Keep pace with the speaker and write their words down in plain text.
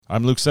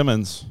I'm Luke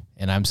Simmons.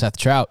 And I'm Seth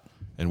Trout.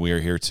 And we are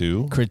here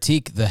to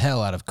critique the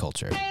hell out of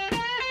culture.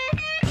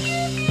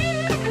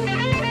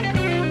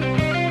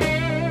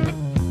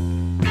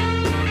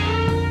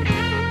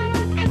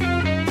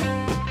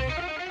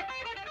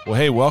 Well,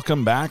 hey,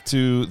 welcome back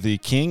to the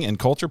King and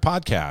Culture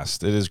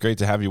Podcast. It is great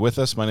to have you with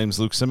us. My name is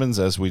Luke Simmons,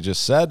 as we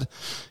just said,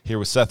 here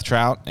with Seth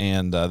Trout,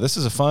 and this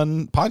is a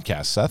fun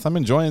podcast. Seth, I'm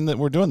enjoying that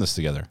we're doing this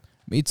together.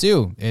 Me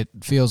too. It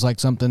feels like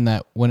something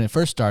that when it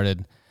first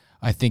started,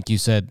 I think you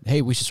said,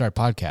 hey, we should start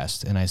a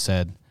podcast. And I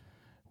said,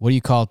 what do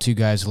you call two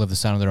guys who love the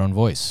sound of their own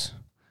voice?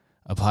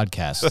 A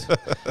podcast.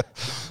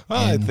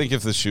 Well, I think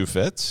if the shoe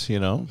fits,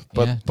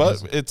 but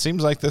it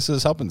seems like this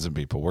is helping some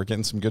people. We're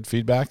getting some good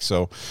feedback.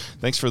 So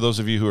thanks for those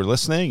of you who are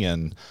listening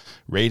and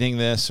rating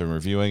this and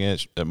reviewing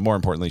it. More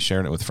importantly,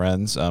 sharing it with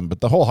friends.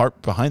 But the whole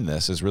heart behind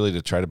this is really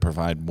to try to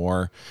provide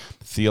more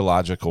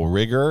theological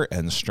rigor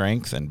and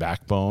strength and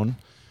backbone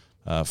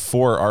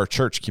for our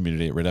church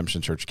community at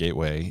Redemption Church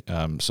Gateway,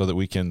 so that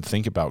we can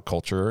think about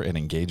culture and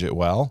engage it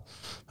well.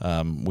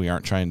 We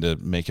aren't trying to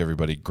make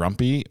everybody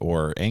grumpy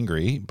or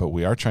angry, but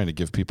we are trying to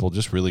give people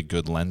just really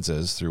good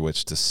lenses through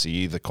which to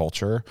see the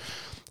culture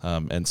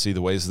and see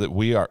the ways that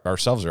we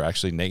ourselves are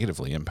actually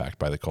negatively impacted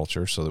by the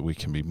culture, so that we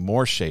can be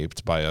more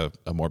shaped by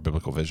a more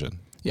biblical vision.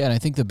 Yeah, and I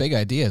think the big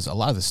idea is a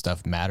lot of this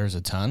stuff matters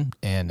a ton,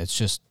 and it's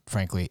just,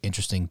 frankly,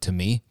 interesting to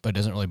me, but it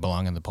doesn't really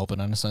belong in the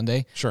pulpit on a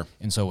Sunday. Sure.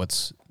 And so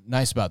what's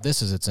nice about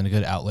this is it's a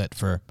good outlet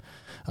for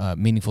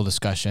meaningful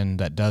discussion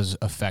that does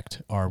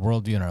affect our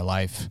worldview and our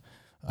life,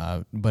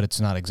 but it's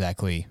not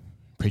exactly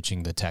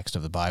preaching the text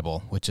of the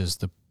Bible, which is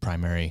the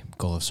primary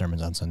goal of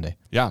sermons on Sunday.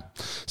 Yeah.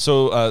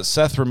 So,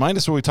 Seth, remind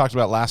us what we talked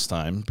about last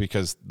time,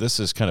 because this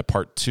is kind of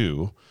part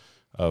two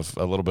of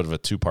a little bit of a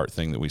two-part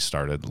thing that we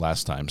started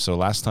last time. So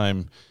last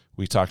time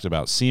we talked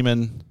about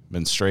semen,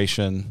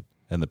 menstruation,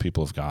 and the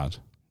people of God.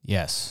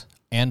 Yes,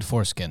 and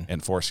foreskin.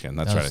 And foreskin,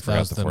 that's right. I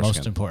forgot the foreskin. That was the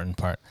most important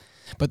part.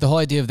 But the whole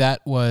idea of that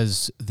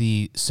was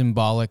the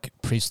symbolic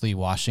priestly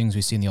washings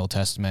we see in the Old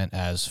Testament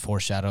as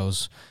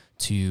foreshadows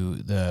to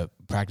the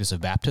practice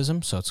of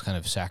baptism. So it's kind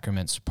of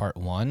sacraments part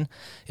one.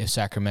 If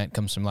sacrament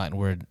comes from Latin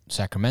word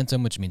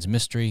sacramentum, which means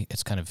mystery,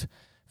 it's kind of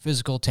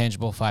physical,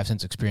 tangible,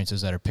 five-sense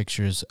experiences that are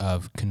pictures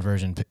of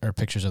conversion, or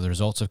pictures of the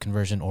results of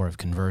conversion or of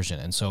conversion.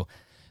 And so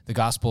the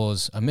gospel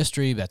is a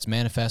mystery that's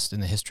manifest in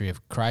the history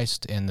of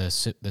Christ, and the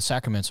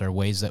sacraments are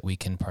ways that we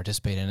can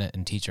participate in it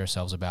and teach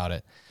ourselves about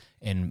it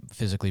and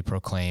physically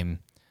proclaim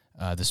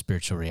the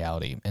spiritual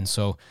reality. And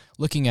so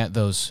looking at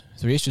those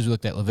three issues, we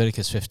looked at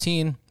Leviticus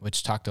 15,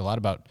 which talked a lot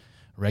about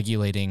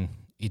regulating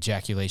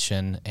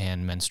ejaculation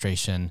and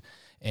menstruation,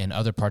 and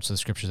other parts of the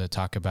scripture that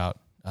talk about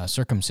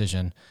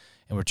circumcision.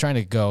 And we're trying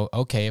to go,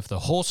 okay, if the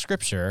whole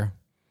scripture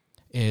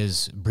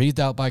is breathed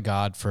out by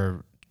God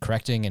for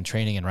correcting and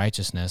training in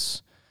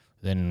righteousness,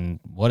 then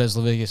what is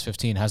Leviticus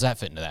 15? How's that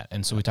fit into that?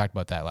 And so we talked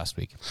about that last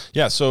week.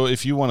 Yeah, so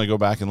if you want to go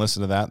back and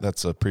listen to that,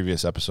 that's a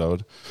previous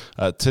episode.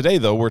 Today,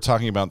 though, we're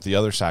talking about the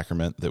other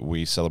sacrament that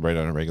we celebrate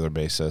on a regular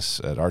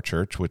basis at our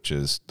church, which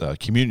is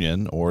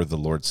communion, or the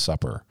Lord's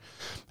Supper.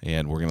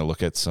 And we're going to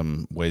look at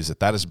some ways that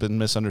has been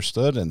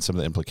misunderstood and some of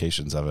the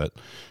implications of it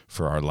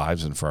for our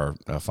lives and for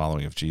our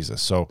following of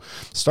Jesus. So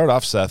start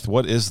off, Seth,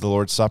 what is the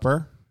Lord's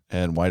Supper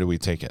and why do we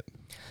take it?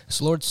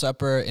 So Lord's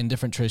Supper, in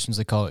different traditions,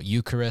 they call it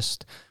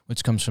Eucharist,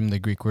 which comes from the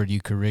Greek word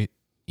Eucharisto.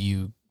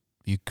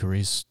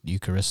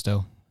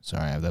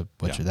 Sorry, I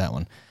butchered that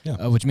one.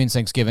 Yeah. Which means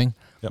Thanksgiving.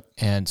 Yep.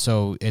 And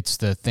so it's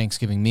the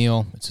Thanksgiving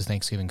meal. It's a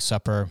Thanksgiving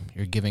supper.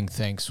 You're giving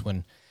thanks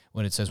when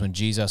it says when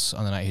Jesus,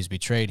 on the night he was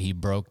betrayed, he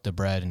broke the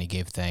bread and he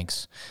gave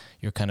thanks.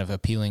 You're kind of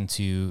appealing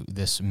to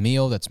this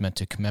meal that's meant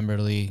to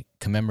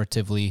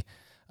commemoratively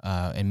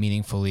and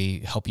meaningfully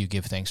help you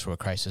give thanks for what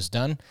Christ has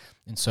done.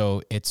 And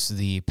so it's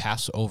the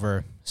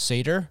Passover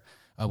Seder.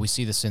 We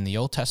see this in the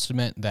Old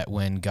Testament, that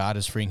when God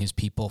is freeing his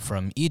people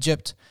from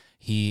Egypt,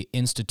 he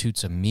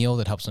institutes a meal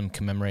that helps them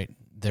commemorate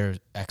their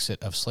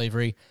exit of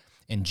slavery.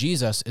 And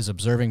Jesus is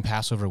observing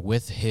Passover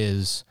with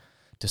his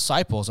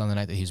disciples on the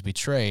night that he's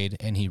betrayed,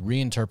 and he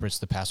reinterprets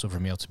the Passover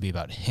meal to be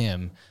about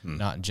him,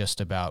 not just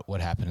about what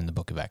happened in the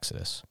book of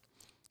Exodus.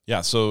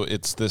 Yeah, so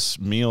it's this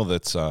meal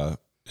that's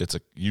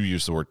you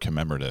use the word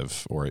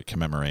commemorative, or it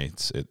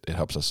commemorates. It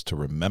helps us to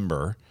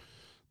remember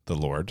the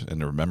Lord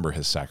and to remember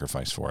his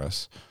sacrifice for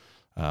us.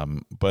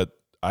 But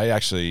I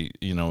actually,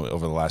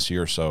 over the last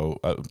year or so,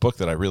 a book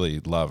that I really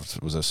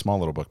loved was a small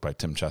little book by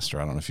Tim Chester.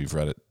 I don't know if you've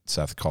read it,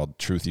 Seth, called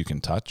Truth You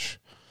Can Touch.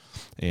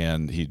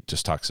 And he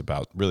just talks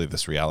about really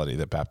this reality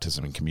that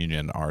baptism and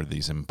communion are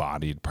these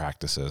embodied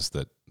practices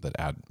that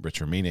add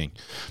richer meaning.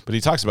 But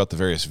he talks about the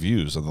various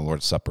views on the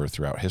Lord's Supper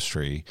throughout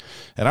history.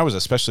 And I was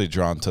especially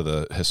drawn to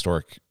the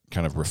historic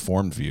kind of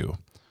Reformed view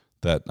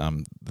that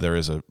there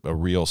is a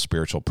real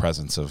spiritual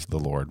presence of the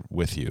Lord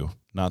with you,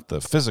 not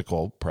the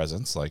physical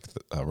presence like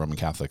Roman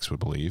Catholics would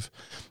believe,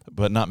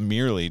 but not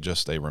merely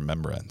just a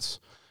remembrance,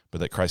 but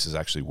that Christ is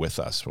actually with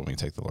us when we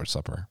take the Lord's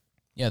Supper.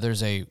 Yeah,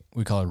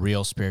 we call it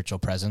real spiritual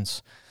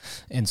presence.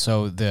 And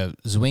so the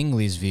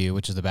Zwingli's view,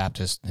 which is the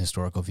Baptist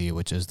historical view,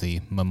 which is the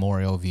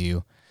memorial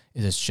view,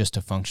 is it's just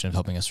a function of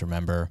helping us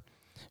remember.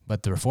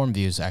 But the Reformed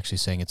view is actually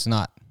saying it's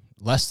not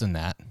less than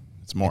that.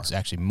 It's more. It's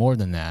actually more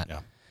than that.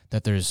 Yeah.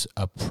 That there's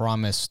a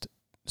promised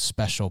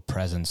special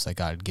presence that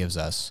God gives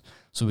us.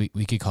 So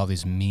we could call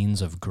these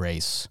means of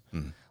grace.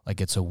 Like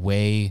it's a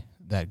way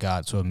that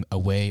God, so a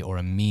way or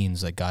a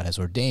means that God has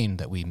ordained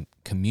that we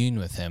commune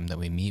with him, that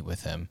we meet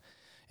with him,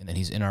 and that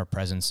he's in our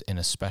presence in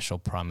a special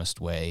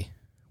promised way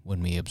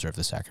when we observe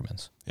the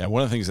sacraments. Yeah,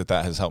 one of the things that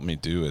has helped me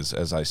do is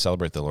as I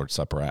celebrate the Lord's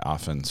Supper, I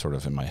often sort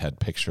of in my head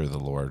picture the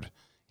Lord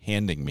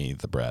handing me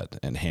the bread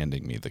and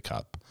handing me the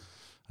cup.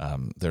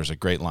 There's a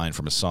great line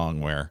from a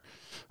song where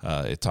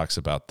it talks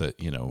about that,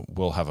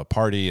 we'll have a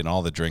party and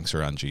all the drinks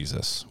are on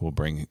Jesus. We'll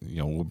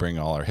bring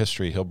all our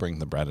history. He'll bring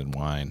the bread and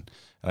wine.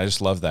 And I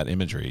just love that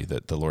imagery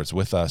that the Lord's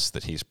with us,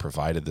 that he's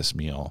provided this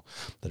meal,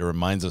 that it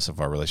reminds us of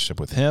our relationship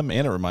with him,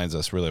 and it reminds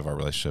us really of our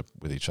relationship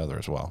with each other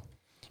as well.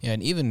 Yeah,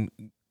 and even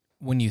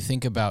when you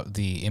think about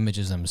the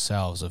images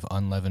themselves of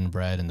unleavened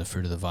bread and the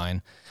fruit of the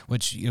vine,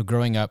 which,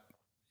 growing up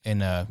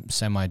in a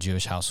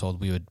semi-Jewish household,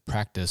 we would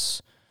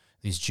practice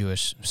these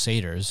Jewish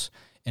seders,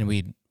 and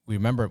we'd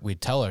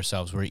tell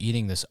ourselves we're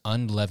eating this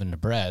unleavened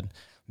bread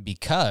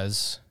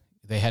because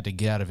they had to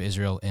get out of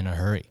Israel in a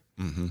hurry.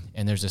 Mm-hmm.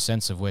 And there's a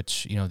sense of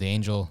which, the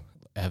angel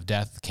of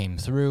death came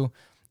through,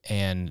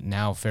 and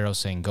now Pharaoh's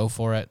saying, go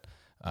for it,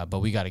 but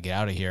we got to get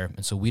out of here.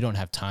 And so we don't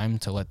have time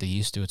to let the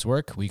yeast do its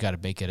work. We got to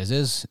bake it as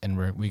is,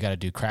 and we got to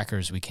do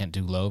crackers. We can't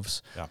do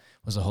loaves,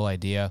 was the whole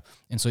idea.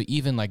 And so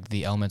even like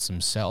the elements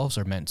themselves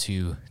are meant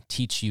to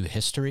teach you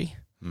history.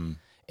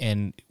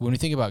 And when we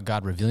think about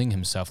God revealing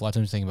himself, a lot of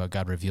times we think about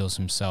God reveals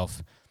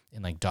himself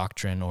in like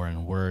doctrine or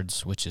in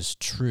words, which is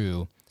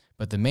true.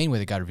 But the main way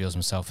that God reveals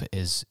himself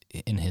is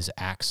in his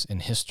acts in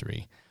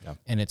history. Yeah.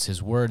 And it's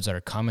his words that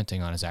are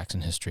commenting on his acts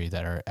in history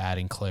that are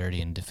adding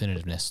clarity and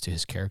definitiveness to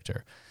his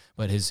character.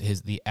 But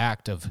the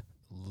act of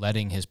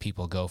letting his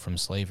people go from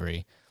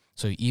slavery.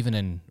 So even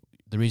in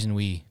the reason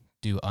we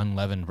do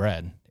unleavened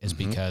bread is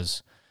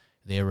because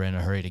they were in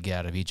a hurry to get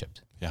out of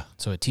Egypt. Yeah.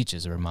 So it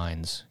teaches, it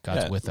reminds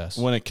God's with us.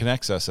 When it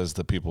connects us as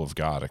the people of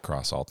God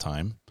across all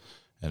time,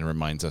 and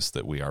reminds us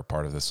that we are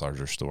part of this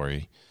larger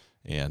story.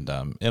 And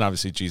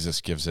obviously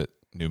Jesus gives it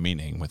new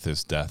meaning with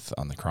his death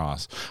on the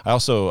cross. I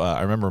also,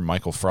 I remember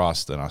Michael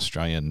Frost, an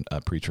Australian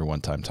preacher,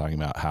 one time talking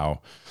about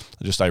how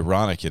just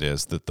ironic it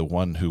is that the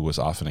one who was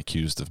often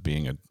accused of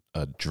being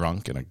a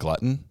drunk and a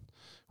glutton,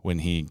 when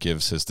he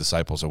gives his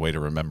disciples a way to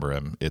remember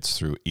him, it's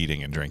through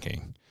eating and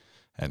drinking.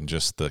 And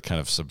just the kind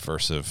of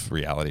subversive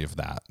reality of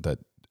that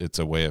it's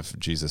a way of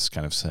Jesus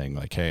kind of saying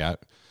like, hey,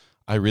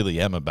 I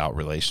really am about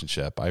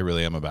relationship. I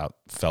really am about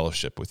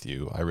fellowship with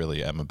you. I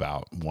really am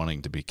about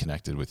wanting to be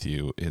connected with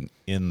you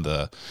in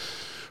the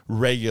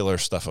regular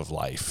stuff of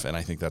life. And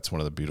I think that's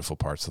one of the beautiful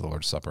parts of the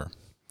Lord's Supper.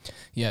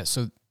 Yeah,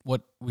 so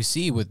what we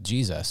see with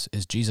Jesus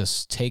is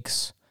Jesus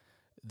takes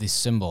the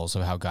symbols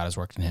of how God has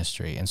worked in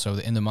history. And so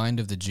in the mind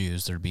of the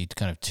Jews, there'd be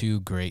kind of two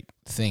great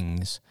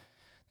things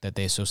that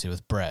they associate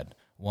with bread.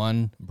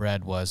 One,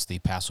 bread was the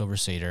Passover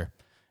Seder,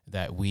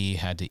 that we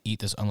had to eat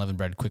this unleavened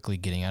bread quickly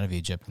getting out of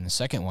Egypt. And the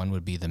second one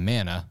would be the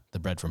manna, the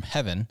bread from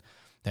heaven,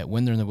 that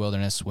when they're in the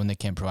wilderness, when they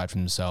can't provide for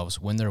themselves,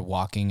 when they're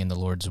walking in the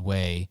Lord's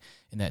way,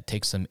 and that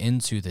takes them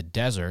into the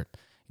desert,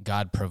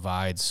 God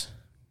provides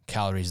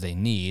calories they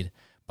need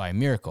by a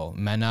miracle.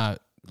 Manna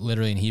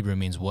literally in Hebrew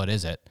means what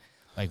is it?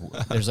 Like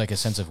there's like a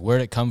sense of where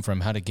did it come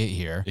from, how to get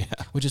here,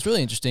 which is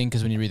really interesting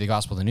because when you read the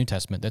Gospel of the New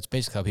Testament, that's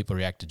basically how people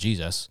react to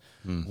Jesus.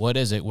 What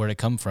is it? Where did it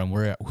come from?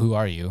 Who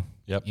are you?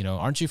 Yep.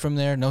 Aren't you from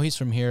there? No, he's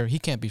from here. He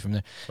can't be from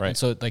there. Right. And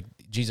so like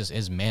Jesus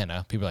is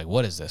manna. People are like,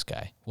 what is this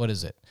guy? What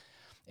is it?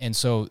 And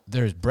so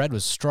bread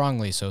was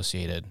strongly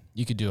associated.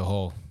 You could do a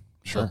whole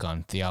book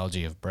on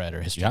theology of bread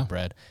or history of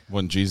bread.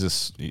 When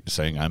Jesus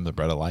saying, I'm the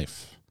bread of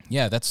life.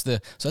 Yeah, that's the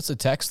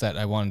text that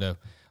I wanted to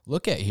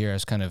look at here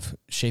as kind of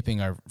shaping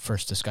our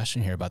first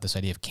discussion here about this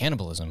idea of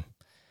cannibalism.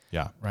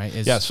 Yeah. Right.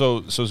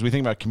 So as we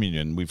think about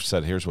communion, we've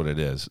said, here's what it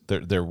is.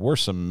 There were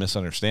some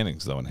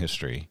misunderstandings though in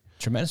history.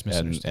 Tremendous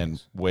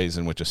misunderstandings. And ways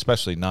in which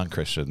especially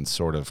non-Christians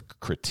sort of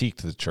critiqued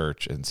the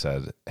church and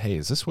said, hey,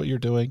 is this what you're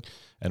doing?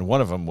 And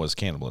one of them was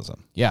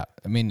cannibalism. Yeah.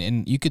 I mean,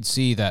 and you could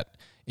see that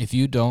if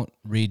you don't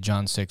read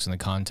John 6 in the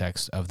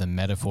context of the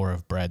metaphor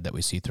of bread that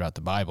we see throughout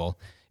the Bible,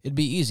 it'd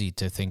be easy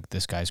to think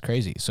this guy's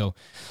crazy. So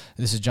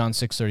this is John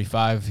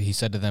 6:35. He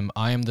said to them,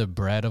 I am the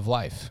bread of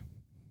life.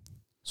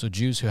 So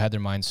Jews who had their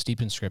minds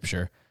steeped in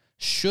Scripture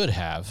should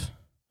have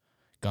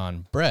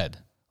gone bread,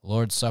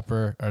 Lord's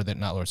Supper, or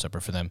not Lord's Supper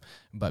for them,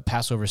 but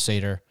Passover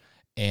Seder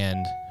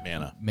and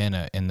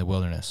manna in the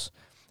wilderness.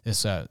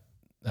 This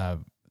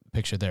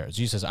picture there.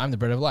 Jesus says, I'm the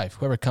bread of life.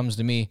 Whoever comes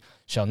to me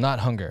shall not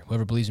hunger.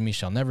 Whoever believes in me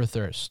shall never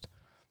thirst.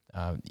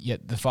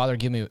 Yet the Father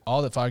give me,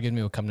 all that Father give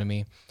me will come to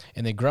me.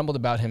 And they grumbled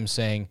about him,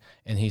 saying,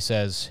 and he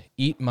says,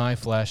 eat my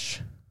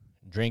flesh,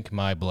 drink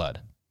my blood.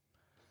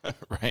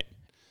 Right.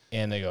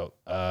 And they go,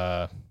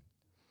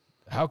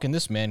 how can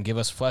this man give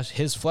us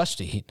his flesh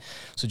to eat?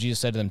 So Jesus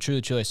said to them,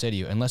 truly, truly, I say to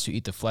you, unless you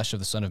eat the flesh of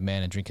the Son of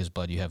Man and drink his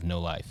blood, you have no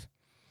life.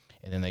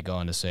 And then they go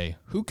on to say,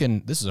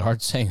 this is a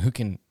hard saying, who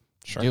can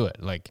do it?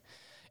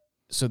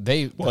 so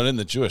they Well, in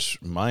the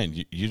Jewish mind,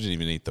 you didn't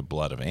even eat the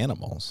blood of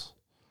animals,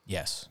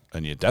 yes,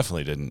 and you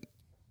definitely didn't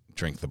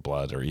drink the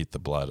blood or eat the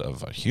blood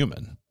of a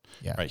human.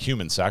 yeah, Right?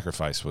 Human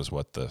sacrifice was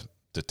what the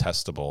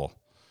detestable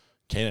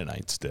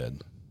Canaanites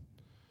did.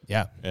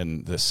 yeah,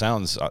 And this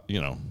sounds,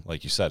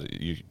 like you said,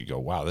 you go,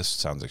 wow, this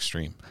sounds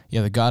extreme.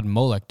 yeah. The god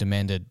Molech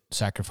demanded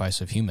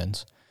sacrifice of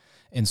humans,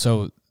 and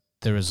so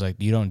there was like,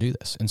 you don't do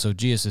this. And so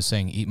Jesus is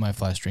saying, eat my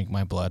flesh, drink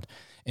my blood.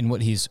 And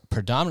what he's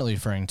predominantly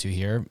referring to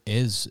here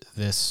is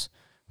this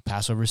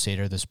Passover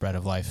Seder, this bread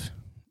of life,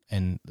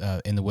 and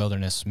in the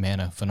wilderness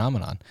manna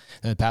phenomenon.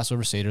 And the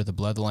Passover Seder, the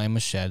blood of the lamb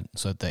was shed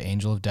so that the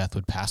angel of death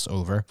would pass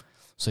over.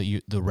 So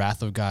the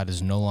wrath of God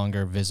is no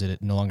longer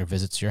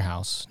visits your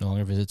house, no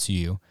longer visits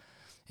you.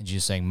 And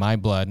Jesus is saying, my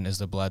blood is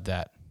the blood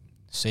that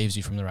saves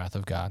you from the wrath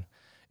of God.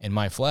 And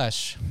my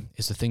flesh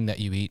is the thing that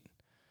you eat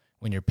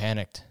when you're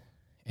panicked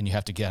and you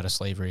have to get out of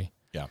slavery.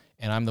 Yeah.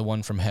 And I'm the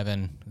one from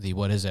heaven,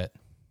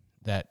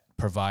 that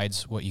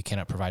provides what you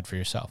cannot provide for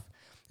yourself.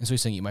 And so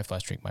he's saying, eat my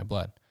flesh, drink my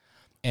blood.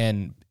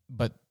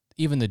 But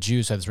even the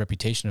Jews had this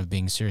reputation of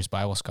being serious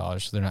Bible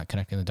scholars, so they're not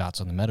connecting the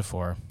dots on the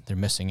metaphor. They're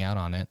missing out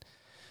on it.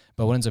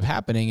 But what ends up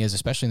happening is,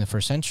 especially in the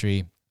first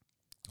century,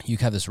 you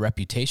have this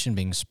reputation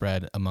being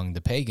spread among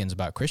the pagans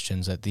about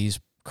Christians that these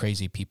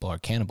crazy people are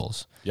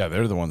cannibals. Yeah,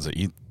 they're the ones that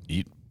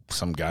eat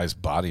some guy's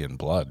body and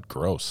blood.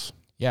 Gross.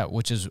 Yeah,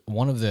 which is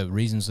one of the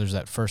reasons there's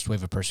that first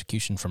wave of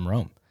persecution from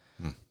Rome,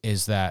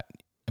 is that,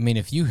 I mean,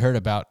 if you heard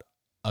about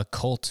a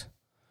cult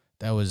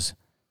that was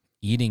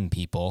eating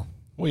people.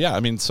 Well, yeah, I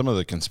mean, some of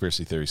the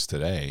conspiracy theories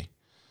today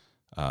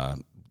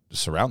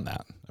surround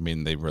that. I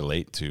mean, they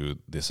relate to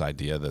this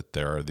idea that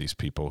there are these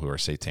people who are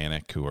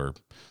satanic, who are,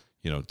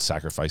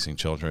 sacrificing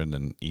children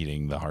and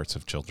eating the hearts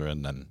of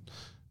children and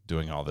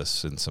doing all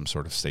this in some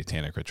sort of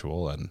satanic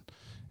ritual.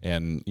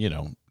 And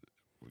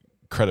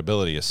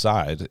credibility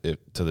aside,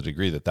 to the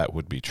degree that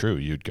would be true,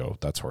 you'd go,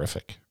 that's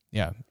horrific.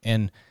 Yeah,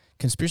 and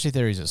conspiracy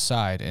theories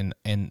aside and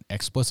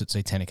explicit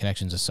satanic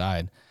connections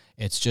aside,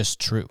 it's just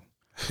true.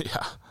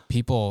 Yeah.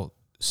 People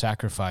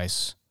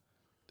sacrifice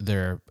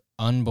their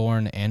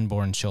unborn and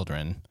born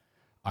children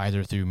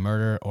either through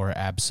murder or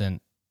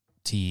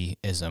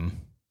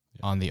absenteeism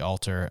on the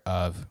altar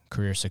of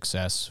career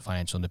success,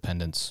 financial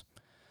independence,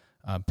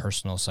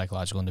 personal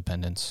psychological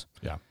independence.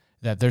 Yeah.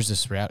 That there's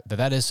this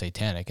that is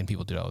satanic, and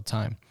people do it all the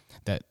time.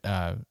 That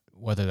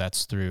whether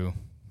that's through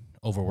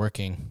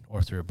overworking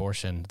or through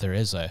abortion, there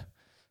is a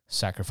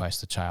sacrifice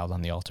the child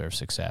on the altar of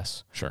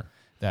success. Sure.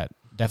 That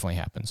definitely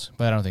happens,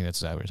 but I don't think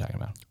that's what we're talking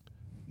about.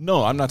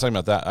 No, I'm not talking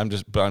about that. I'm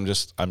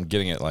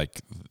getting at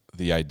like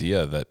the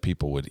idea that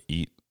people would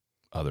eat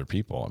other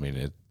people. I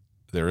mean,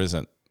 there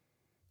isn't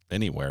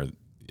anywhere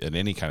in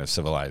any kind of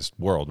civilized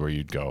world where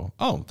you'd go,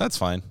 oh, that's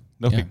fine.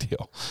 No big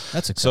deal.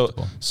 That's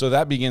acceptable. So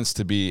that begins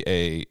to be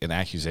an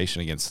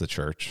accusation against the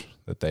church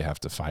that they have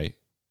to fight.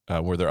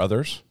 Were there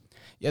others?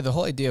 Yeah, the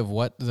whole idea of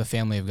what the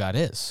family of God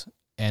is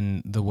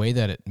and the way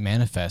that it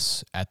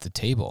manifests at the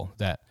table,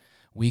 that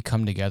we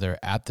come together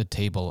at the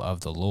table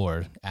of the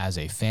Lord as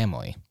a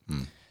family.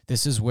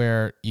 This is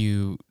where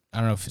I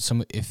don't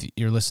know if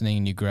you're listening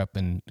and you grew up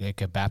in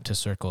like a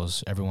Baptist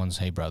circles, everyone's,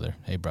 hey brother,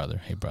 hey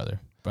brother, hey brother,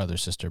 brother,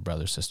 sister,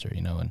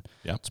 and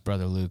it's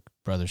brother Luke,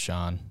 brother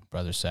Sean,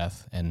 brother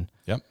Seth, and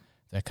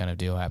that kind of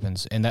deal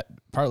happens. And that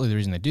partly the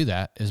reason they do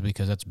that is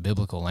because that's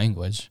biblical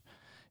language,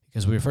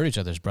 because we refer to each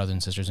other as brothers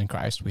and sisters in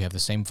Christ. We have the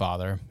same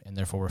Father, and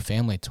therefore we're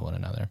family to one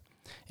another,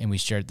 and we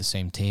share at the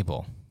same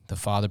table. The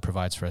Father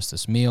provides for us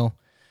this meal.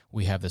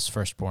 We have this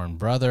firstborn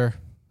brother,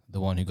 the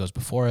one who goes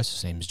before us.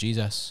 His name is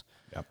Jesus.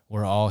 Yep.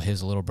 We're all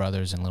his little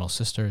brothers and little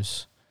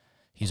sisters.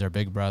 He's our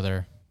big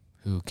brother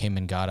who came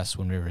and got us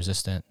when we were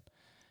resistant,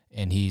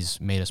 and he's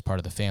made us part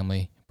of the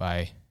family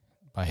by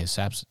his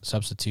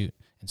substitute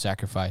and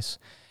sacrifice.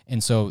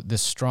 And so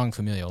this strong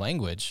familial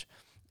language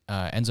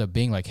ends up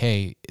being like,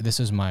 hey, this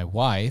is my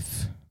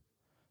wife,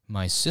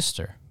 my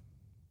sister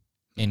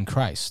in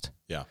Christ.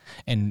 Yeah.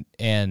 And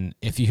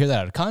if you hear that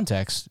out of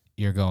context,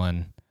 you're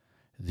going,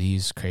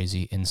 these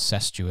crazy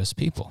incestuous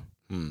people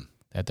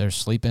that they're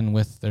sleeping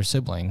with their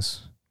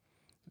siblings,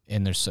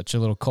 and there's such a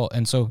little cult.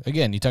 And so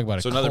again, you talk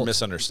about another cult.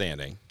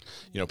 misunderstanding.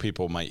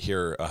 People might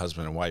hear a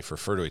husband and wife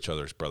refer to each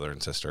other as brother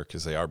and sister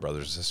because they are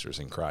brothers and sisters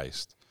in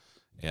Christ,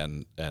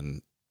 and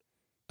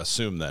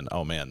assume then,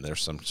 oh man,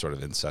 there's some sort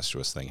of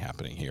incestuous thing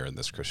happening here in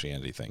this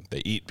Christianity thing.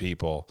 They eat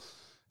people,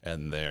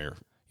 and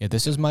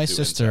this is my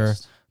sister,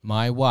 incest.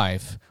 My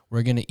wife.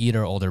 We're gonna eat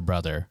our older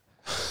brother.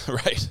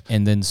 Right.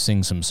 And then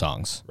sing some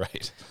songs.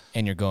 Right.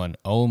 And you're going,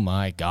 oh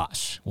my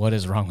gosh, what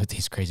is wrong with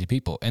these crazy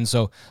people? And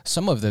so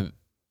some of the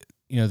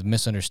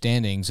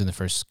misunderstandings in the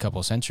first couple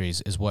of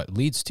centuries is what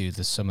leads to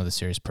some of the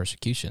serious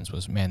persecutions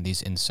was, man,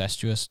 these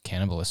incestuous,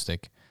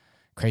 cannibalistic,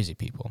 crazy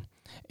people.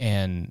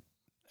 And,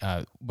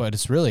 but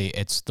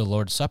it's the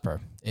Lord's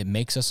Supper. It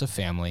makes us a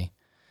family,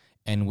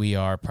 and we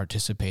are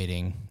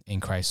participating in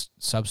Christ's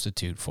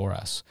substitute for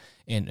us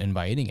and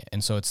by eating it.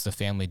 And so it's the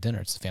family dinner,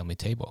 it's the family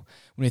table.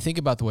 When you think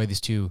about the way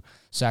these two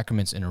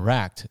sacraments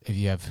interact, if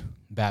you have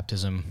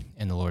baptism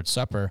and the Lord's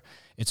Supper,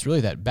 it's really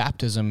that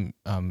baptism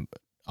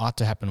ought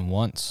to happen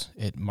once.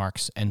 It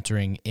marks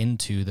entering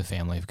into the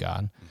family of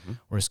God,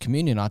 whereas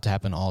communion ought to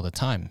happen all the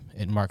time.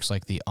 It marks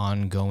like the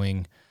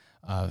ongoing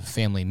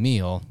family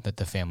meal that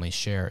the family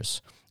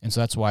shares. And so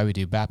that's why we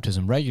do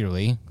baptism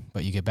regularly,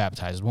 but you get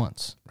baptized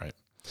once. Right.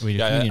 We do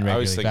communion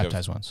regularly,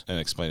 baptized once. And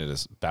explain it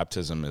as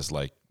baptism is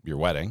like your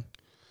wedding,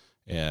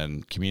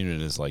 and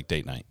communion is like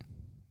date night.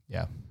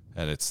 Yeah.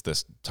 And it's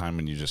this time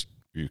when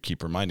you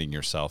keep reminding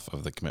yourself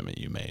of the commitment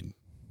you made.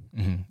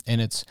 Mm-hmm.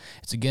 And it's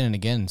again and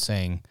again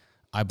saying,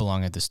 I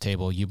belong at this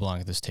table, you belong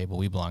at this table,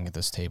 we belong at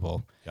this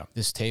table. Yeah.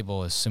 This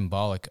table is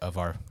symbolic of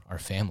our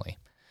family.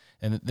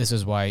 And this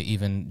is why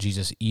even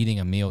Jesus eating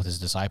a meal with his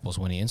disciples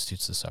when he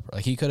institutes the supper,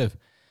 like he could have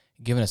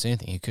given us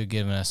anything. He could have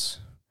given us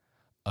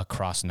a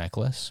cross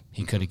necklace.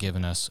 He could have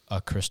given us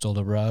a crystal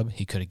to rub.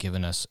 He could have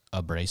given us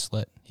a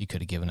bracelet. He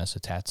could have given us a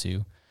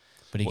tattoo.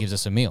 But he gives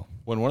us a meal.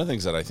 One of the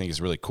things that I think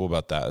is really cool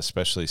about that,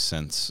 especially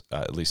since,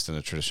 at least in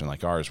a tradition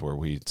like ours, where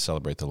we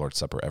celebrate the Lord's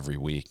Supper every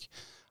week,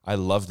 I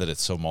love that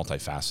it's so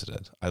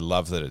multifaceted. I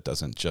love that it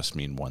doesn't just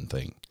mean one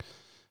thing,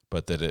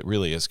 but that it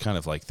really is kind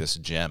of like this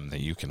gem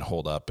that you can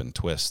hold up and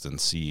twist and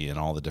see in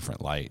all the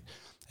different light.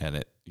 And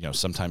it,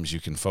 sometimes you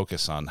can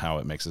focus on how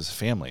it makes us a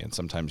family, and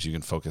sometimes you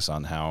can focus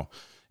on how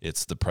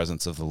it's the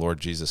presence of the Lord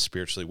Jesus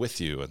spiritually with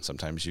you, and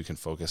sometimes you can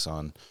focus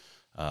on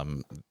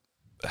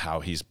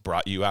how he's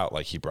brought you out,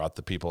 like he brought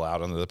the people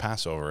out under the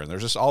Passover. And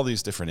there's just all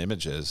these different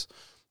images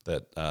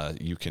that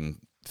you can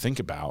think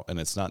about, and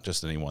it's not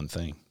just any one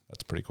thing.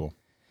 That's pretty cool.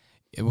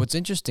 What's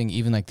interesting,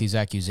 even like these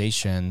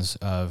accusations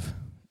of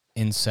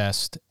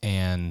incest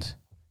and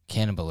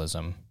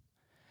cannibalism,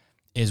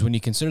 is when you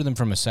consider them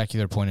from a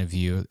secular point of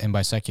view, and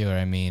by secular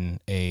I mean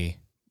a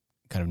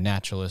kind of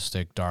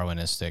naturalistic,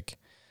 Darwinistic,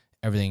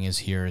 everything is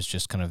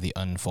just kind of the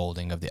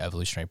unfolding of the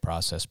evolutionary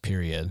process,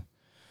 period.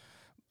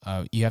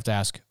 You have to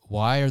ask,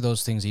 why are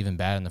those things even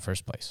bad in the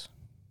first place?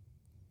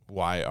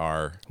 Why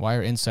are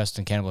incest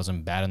and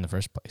cannibalism bad in the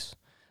first place?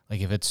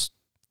 Like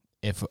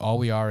if all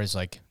we are is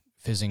like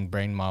fizzing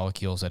brain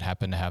molecules that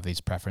happen to have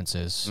these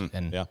preferences,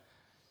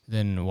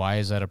 then why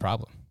is that a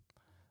problem?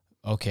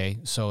 Okay,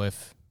 so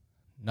if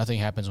nothing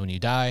happens when you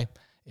die,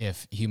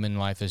 if human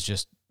life is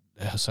just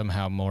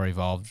somehow more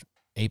evolved,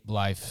 ape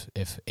life,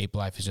 if ape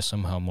life is just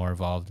somehow more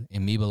evolved,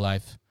 amoeba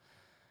life,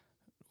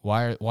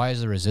 why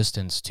is the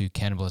resistance to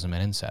cannibalism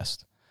and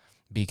incest?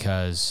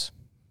 Because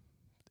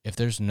if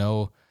there's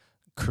no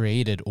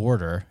created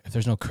order, if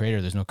there's no creator,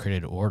 there's no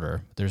created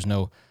order, there's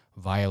no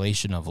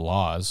violation of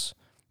laws,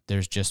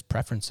 there's just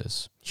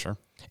preferences. Sure.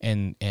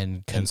 And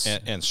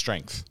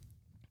strength.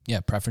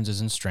 Yeah,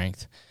 preferences and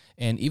strength.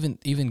 And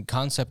even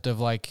concept of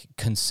like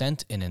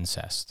consent in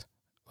incest.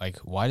 Like,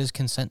 why does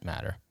consent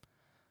matter?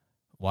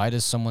 Why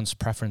does someone's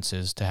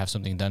preferences to have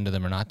something done to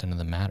them or not done to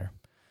them matter?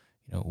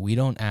 We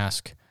don't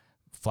ask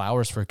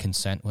flowers for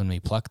consent when we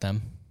pluck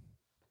them,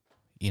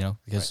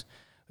 because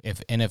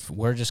if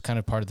we're just kind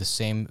of part of the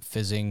same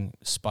fizzing,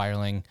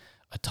 spiraling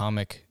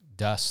atomic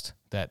dust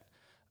that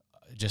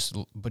just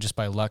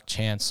by luck,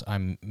 chance,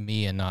 I'm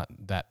me and not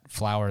that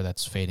flower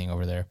that's fading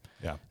over there.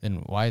 Yeah.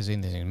 Then why does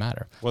anything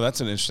matter? Well, that's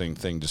an interesting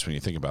thing just when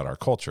you think about our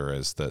culture,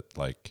 is that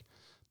like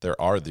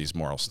there are these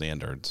moral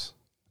standards,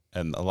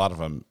 and a lot of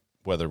them,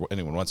 whether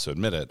anyone wants to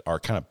admit it, are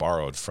kind of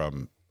borrowed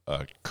from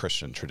a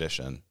Christian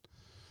tradition,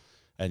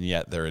 and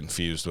yet they're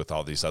infused with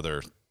all these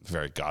other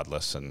very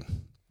godless and,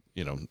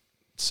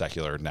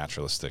 secular,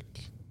 naturalistic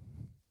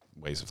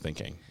ways of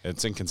thinking.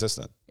 It's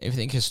inconsistent. If you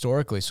think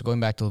historically, so going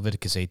back to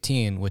Leviticus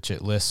 18, which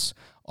it lists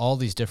all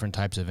these different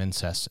types of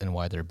incest and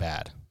why they're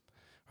bad,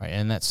 right?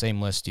 And in that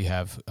same list, you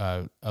have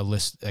a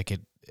list like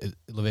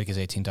Leviticus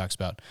 18 talks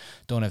about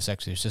don't have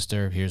sex with your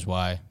sister. Here's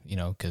why,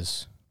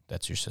 because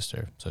that's your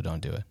sister, so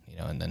don't do it,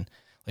 And then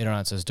later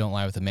on it says don't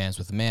lie with a man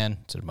with a man.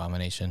 It's an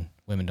abomination.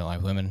 Women don't lie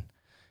with women.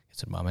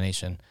 It's an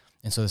abomination.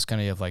 And so this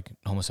kind of like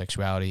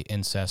homosexuality,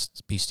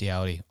 incest,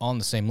 bestiality, all on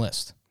the same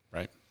list.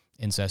 Right.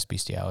 Incest,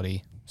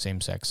 bestiality,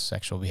 same-sex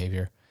sexual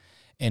behavior.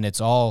 And it's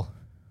all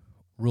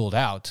ruled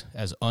out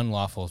as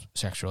unlawful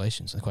sexual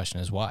relations. The question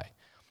is why?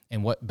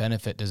 And what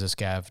benefit does this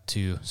give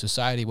to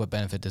society? What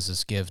benefit does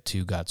this give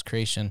to God's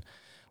creation?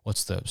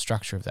 What's the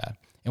structure of that?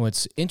 And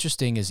what's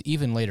interesting is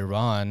even later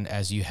on,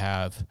 as you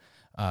have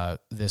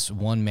this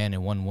one man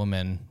and one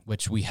woman,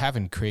 which we have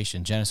in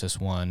creation, Genesis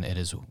 1, it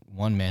is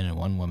one man and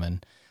one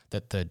woman,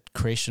 that the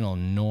creational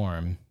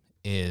norm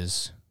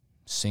is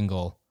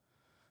single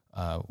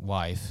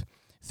wife.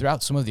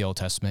 Throughout some of the Old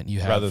Testament,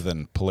 you have... Rather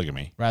than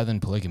polygamy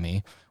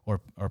or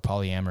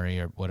polyamory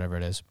or whatever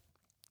it is.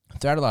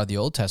 Throughout a lot of the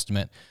Old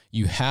Testament,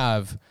 you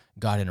have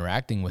God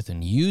interacting with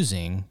and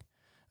using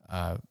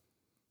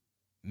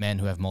men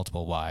who have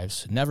multiple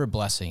wives, never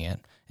blessing it.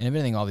 And if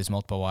anything, all these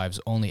multiple wives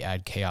only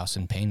add chaos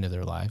and pain to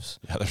their lives.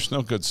 Yeah, there's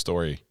no good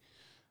story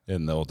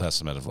in the Old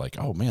Testament of like,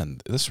 oh man,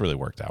 this really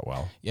worked out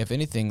well. Yeah, if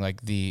anything,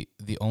 like the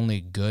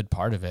only good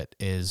part of it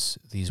is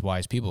these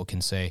wise people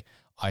can say,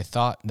 I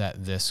thought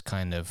that this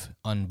kind of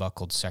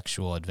unbuckled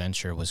sexual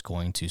adventure was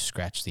going to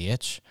scratch the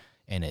itch,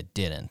 and it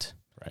didn't.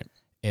 Right.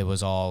 It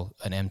was all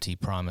an empty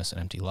promise, an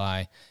empty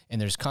lie. And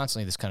there's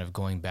constantly this kind of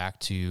going back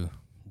to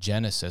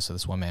Genesis of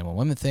this one man, one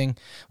woman thing.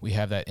 We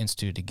have that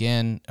instituted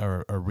again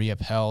or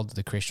re-upheld.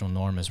 The creational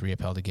norm is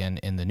re-upheld again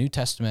in the New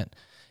Testament.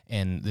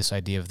 And this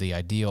idea of the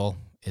ideal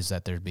is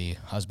that there'd be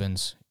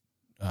husbands,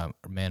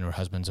 men or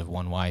husbands of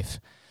one wife,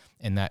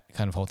 and that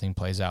kind of whole thing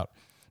plays out.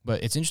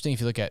 But it's interesting if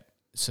you look at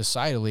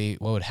societally,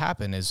 what would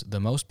happen is the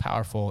most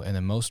powerful and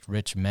the most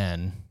rich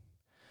men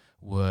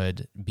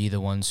would be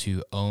the ones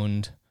who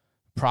owned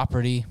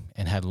property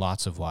and had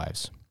lots of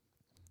wives.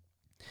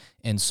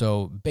 And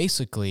so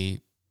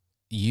basically,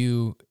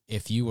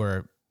 if you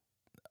were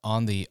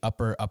on the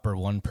upper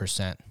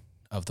 1%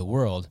 of the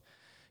world,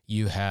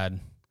 you had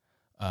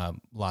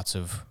lots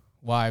of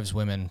wives,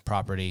 women,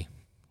 property,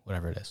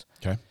 whatever it is.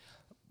 Okay.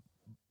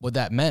 What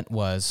that meant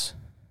was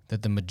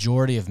that the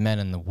majority of men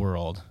in the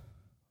world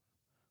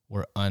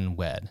were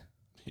unwed.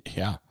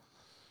 Yeah.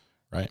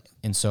 Right.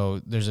 And so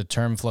there's a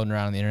term floating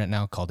around on the internet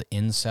now called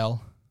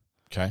incel.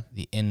 Okay.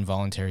 The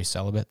involuntary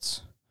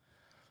celibates.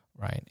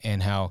 Right.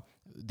 And how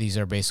these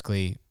are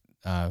basically,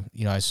 I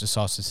just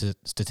saw a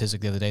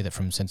statistic the other day that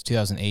since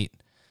 2008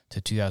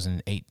 to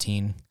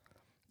 2018,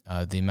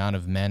 the amount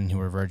of men who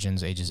were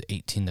virgins ages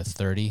 18 to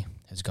 30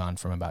 has gone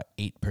from about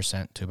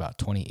 8% to about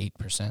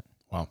 28%.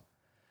 Wow.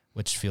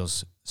 Which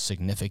feels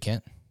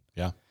significant.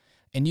 Yeah.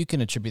 And you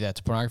can attribute that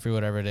to pornography,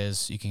 whatever it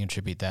is. You can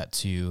attribute that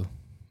to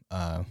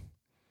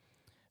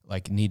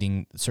like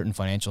needing certain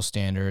financial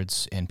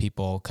standards and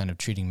people kind of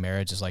treating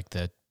marriage as like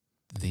the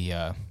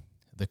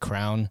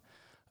crown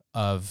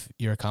of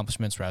your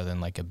accomplishments rather than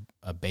like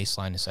a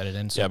baseline to set it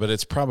in. So, yeah, but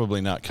it's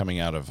probably not coming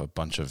out of a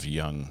bunch of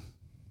young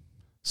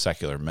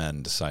secular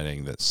men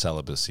deciding that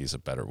celibacy is a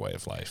better way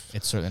of life.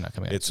 It's certainly not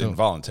coming out. It's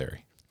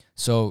involuntary.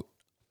 So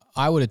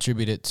I would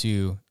attribute it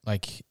to,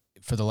 like,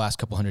 for the last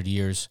couple hundred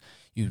years,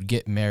 you'd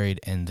get married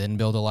and then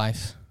build a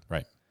life.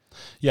 Right.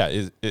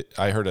 Yeah,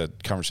 I heard a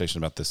conversation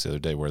about this the other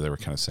day where they were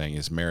kind of saying,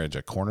 is marriage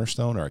a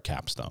cornerstone or a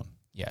capstone?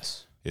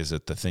 Yes. Is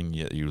it the thing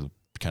you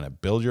kind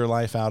of build your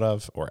life out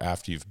of, or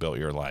after you've built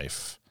your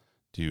life,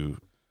 do you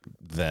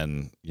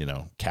then,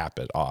 cap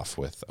it off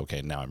with,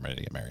 okay, now I'm ready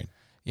to get married?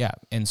 Yeah.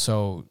 And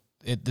so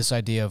this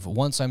idea of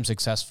once I'm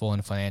successful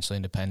and financially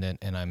independent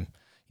and I'm,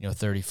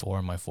 34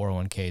 and my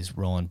 401k is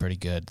rolling pretty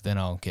good, then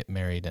I'll get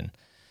married. And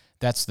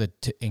that's the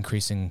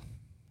increasing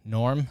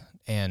norm.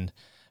 And,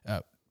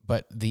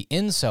 but the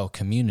incel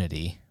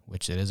community,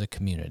 which it is a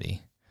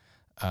community,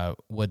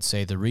 would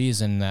say the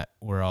reason that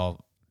we're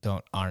all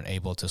aren't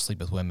able to sleep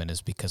with women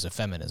is because of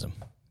feminism.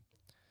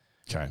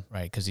 Okay.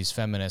 Right. Because these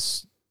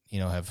feminists,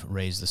 have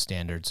raised the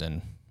standards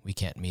and we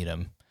can't meet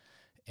them.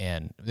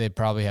 And they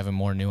probably have a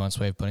more nuanced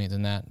way of putting it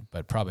than that,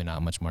 but probably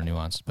not much more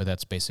nuanced. But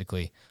that's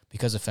basically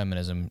because of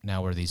feminism.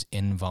 Now we're these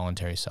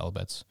involuntary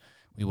celibates.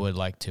 We would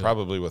like to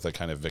probably with a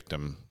kind of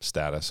victim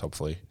status,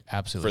 hopefully.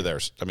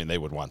 Absolutely. They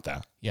would want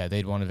that. Yeah,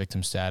 they'd want a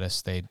victim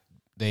status.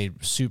 They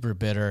super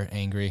bitter,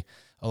 angry.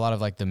 A lot of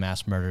like the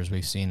mass murders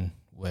we've seen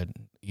would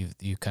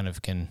you kind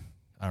of can,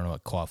 I don't know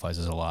what qualifies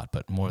as a lot,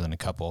 but more than a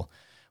couple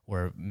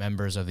were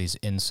members of these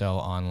incel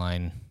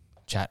online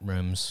chat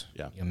rooms.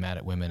 Yeah. Mad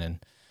at women and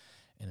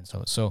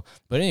so.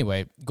 But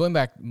anyway, going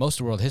back most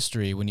of world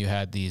history, when you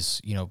had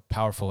these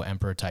powerful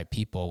emperor type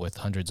people with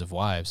hundreds of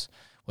wives,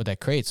 what that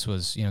creates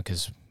was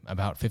because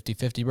about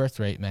 50-50 birth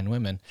rate, men,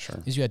 women,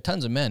 sure, is you had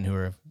tons of men who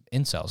were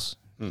incels.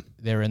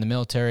 They were in the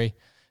military.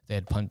 They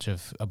had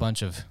a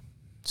bunch of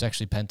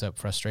sexually pent up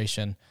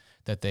frustration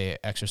that they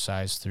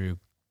exercised through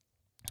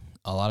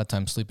a lot of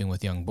times sleeping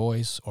with young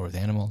boys or with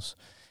animals.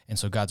 And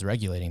so God's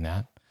regulating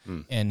that.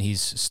 And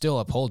he's still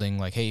upholding,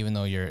 like, hey, even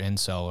though you're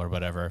incel or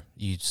whatever,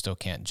 you still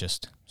can't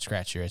just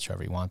scratch your itch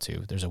however you want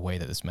to. There's a way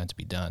that this is meant to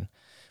be done.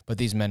 But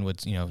these men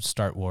would,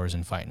 start wars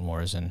and fight in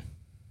wars and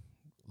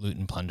loot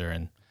and plunder,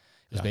 and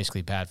it was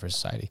basically bad for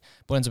society.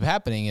 What ends up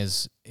happening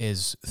is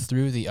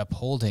through the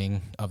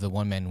upholding of the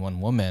one man, one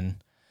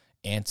woman,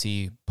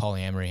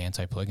 anti-polyamory,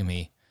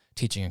 anti-polygamy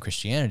teaching in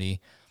Christianity,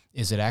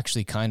 is it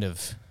actually kind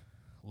of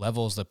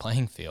levels the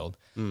playing field,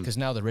 because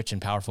now the rich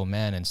and powerful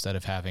men, instead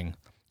of having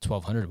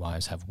 1,200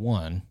 wives, have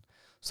one.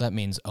 So that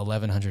means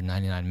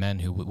 1,199 men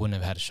who wouldn't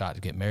have had a shot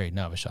to get married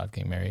now have a shot at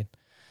getting married.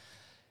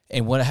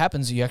 And what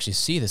happens, you actually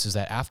see this, is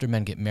that after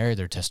men get married,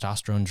 their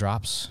testosterone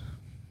drops,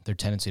 their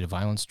tendency to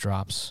violence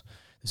drops.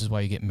 This is why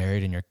you get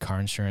married and your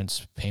car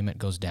insurance payment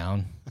goes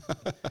down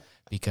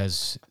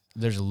because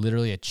there's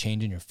literally a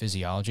change in your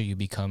physiology. You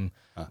become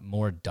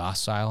more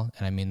docile,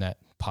 and I mean that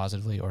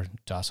positively, or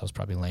docile is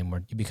probably a lame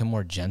word. You become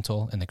more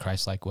gentle in the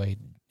Christ-like way,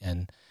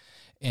 and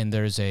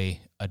there's a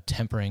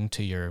tempering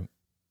to your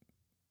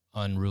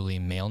unruly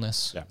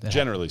maleness. Yeah,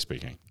 generally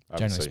speaking.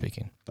 Generally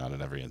speaking. Not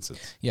in every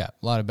instance. Yeah,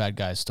 a lot of bad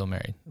guys still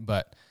married,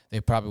 but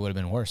they probably would have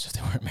been worse if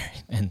they weren't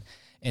married.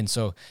 And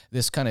so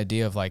this kind of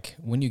idea of like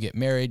when you get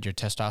married, your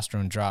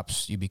testosterone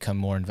drops, you become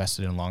more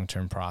invested in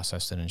long-term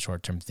process than in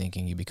short-term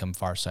thinking. You become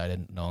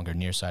far-sighted, no longer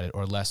nearsighted,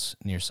 or less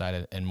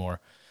nearsighted and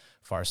more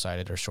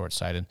far-sighted or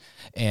short-sighted.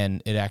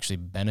 And it actually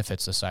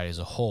benefits society as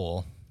a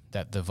whole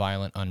that the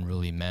violent,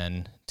 unruly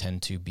men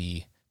tend to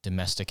be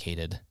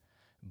domesticated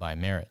by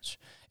marriage.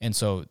 And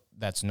so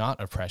that's not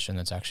oppression,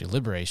 that's actually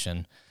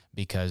liberation,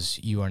 because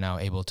you are now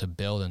able to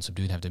build and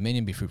subdue and have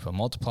dominion, be fruitful,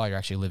 multiply. You're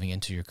actually living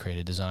into your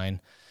created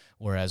design.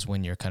 Whereas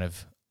when you're kind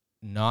of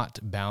not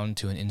bound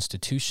to an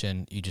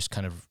institution, you just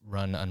kind of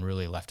run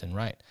unruly left and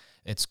right.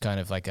 It's kind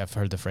of like, I've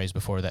heard the phrase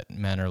before that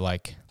men are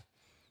like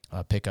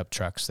pickup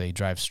trucks. They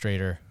drive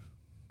straighter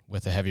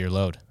with a heavier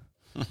load.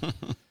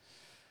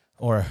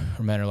 or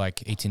men are like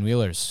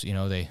 18-wheelers.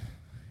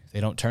 They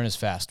don't turn as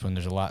fast when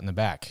there's a lot in the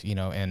back,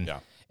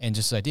 and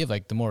just the idea of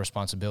like the more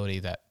responsibility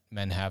that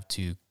men have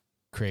to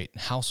create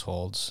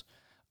households,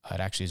 it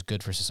actually is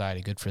good for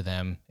society, good for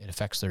them. It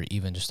affects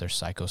their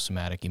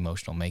psychosomatic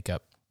emotional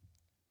makeup,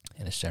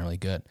 and it's generally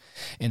good.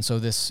 And so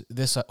this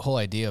whole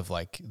idea of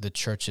like the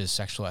church's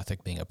sexual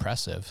ethic being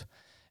oppressive,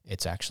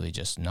 it's actually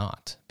just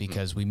not,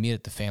 because we meet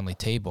at the family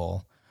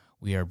table,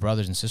 we are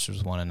brothers and sisters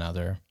with one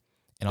another,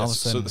 and all of a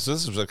sudden... So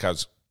this is what I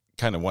was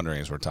kind of wondering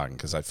as we're talking,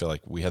 because I feel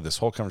like we had this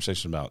whole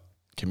conversation about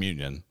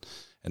communion,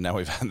 and now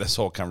we've had this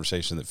whole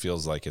conversation that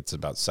feels like it's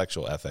about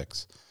sexual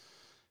ethics.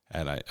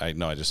 And I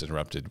know I just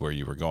interrupted where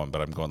you were going,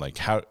 but I'm going like,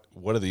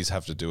 what do these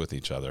have to do with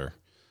each other?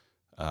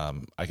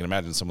 I can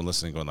imagine someone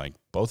listening going like,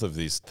 both of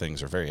these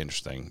things are very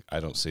interesting.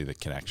 I don't see the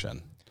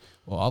connection.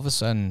 Well, all of a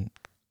sudden,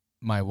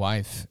 my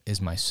wife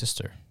is my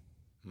sister.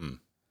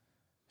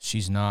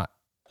 She's not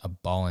a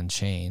ball and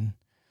chain.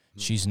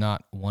 She's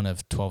not one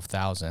of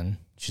 12,000.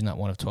 She's not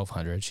one of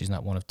 1,200. She's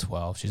not one of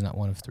 12. She's not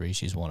one of 3.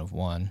 She's one of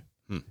 1.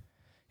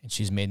 And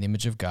she's made in the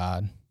image of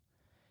God.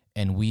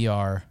 And we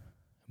are,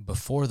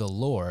 before the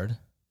Lord,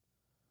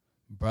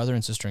 brother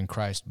and sister in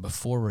Christ,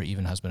 before we're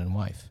even husband and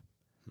wife.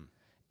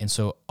 And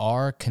so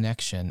our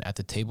connection at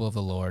the table of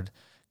the Lord,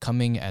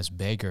 coming as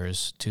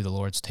beggars to the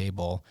Lord's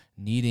table,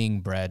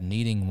 needing bread,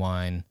 needing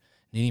wine,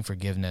 needing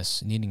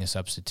forgiveness, needing a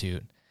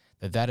substitute,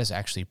 that is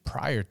actually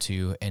prior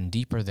to and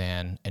deeper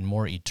than and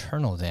more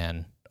eternal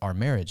than our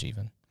marriage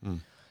even.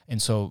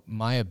 And so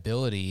my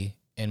ability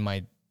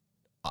and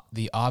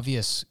the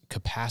obvious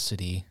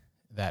capacity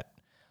that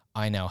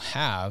I now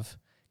have,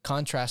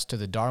 contrast to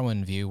the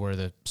Darwin view where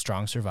the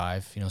strong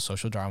survive,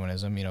 social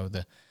Darwinism,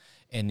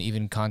 and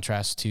even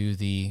contrast to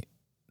the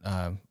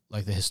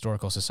like the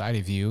historical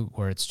society view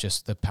where it's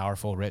just the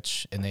powerful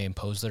rich and they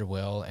impose their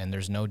will and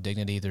there's no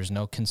dignity, there's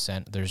no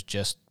consent, there's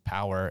just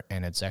power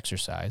and it's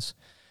exercise.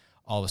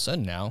 All of a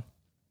sudden now,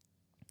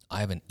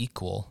 I have an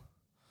equal,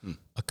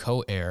 a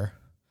co-heir,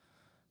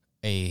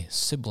 a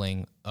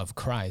sibling of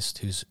Christ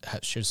who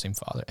shares the same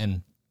father,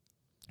 and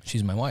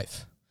she's my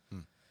wife.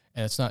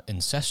 And it's not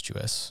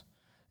incestuous.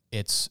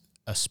 It's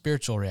a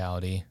spiritual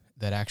reality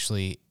that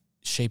actually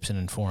shapes and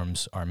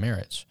informs our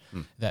marriage,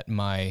 that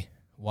my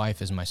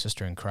wife is my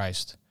sister in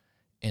Christ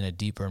in a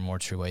deeper and more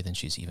true way than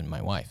she's even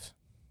my wife.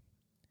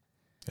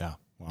 Yeah.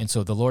 Wow. And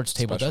so the Lord's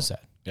table does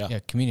that. Yeah.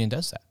 Communion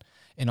does that.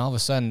 And all of a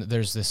sudden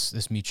there's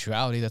this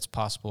mutuality that's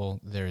possible.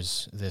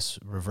 There's this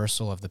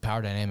reversal of the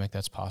power dynamic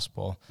that's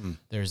possible.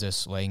 There's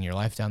this laying your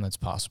life down that's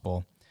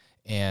possible.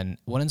 And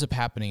what ends up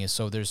happening is,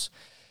 so there's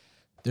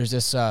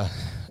this,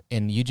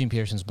 in Eugene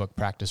Peterson's book,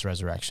 Practice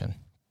Resurrection,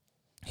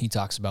 he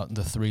talks about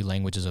the 3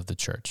 languages of the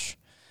church.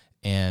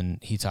 And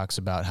he talks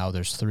about how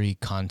there's 3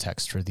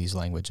 contexts for these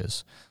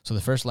languages. So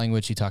the first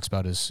language he talks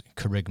about is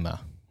kerygma,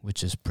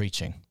 which is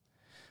preaching.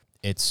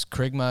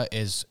 Kerygma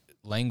is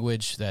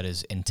language that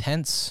is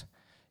intense.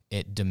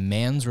 It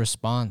demands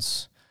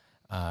response,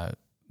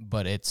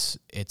 but it's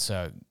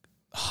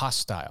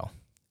hostile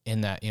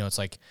in that, it's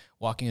like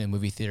walking in a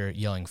movie theater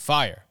yelling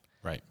fire.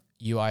 Right.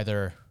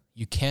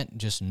 You can't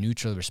just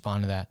neutrally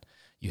respond to that.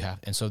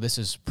 And so this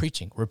is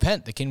preaching.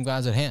 Repent, the kingdom of God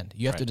is at hand.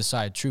 You have to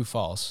decide true,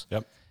 false.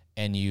 Yep.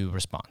 And you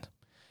respond.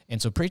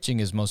 And so preaching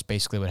is most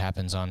basically what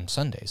happens on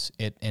Sundays.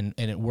 And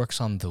it works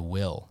on the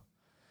will.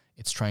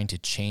 It's trying to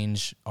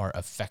change our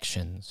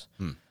affections.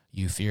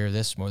 You fear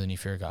this more than you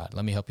fear God.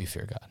 Let me help you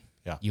fear God.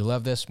 Yeah. You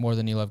love this more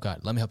than you love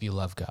God. Let me help you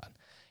love God.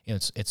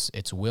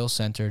 It's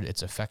will-centered,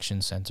 it's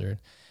affection-centered,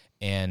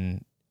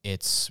 and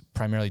it's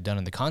primarily done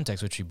in the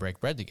context which we break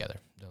bread together,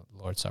 the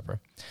Lord's Supper.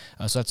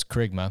 So that's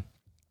kerygma.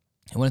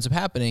 And what ends up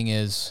happening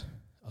is,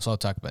 I'll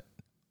get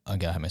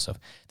ahead of myself.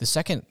 The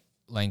second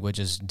language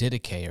is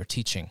didache, or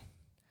teaching.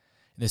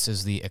 This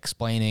is the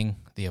explaining,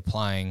 the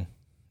applying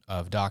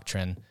of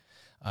doctrine.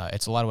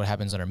 It's a lot of what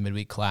happens in our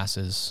midweek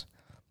classes.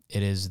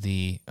 It is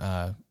the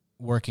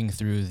working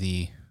through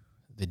the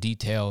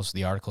details,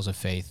 the articles of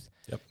faith.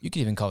 Yep. You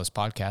could even call this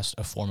podcast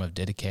a form of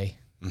didache,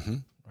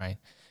 right?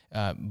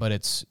 But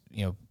it's,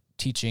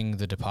 teaching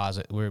the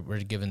deposit. We're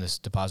given this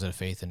deposit of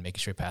faith and making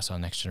sure we pass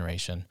on the next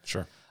generation.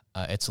 Sure.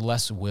 It's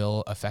less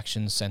will,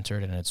 affection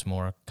centered, and it's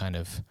more kind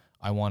of,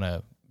 I want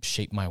to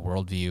shape my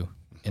worldview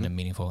in a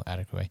meaningful,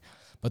 adequate way.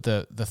 But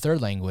the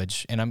third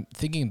language, and I'm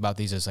thinking about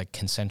these as like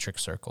concentric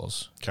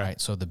circles, right?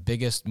 So the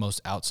biggest,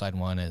 most outside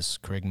one is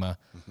kerygma.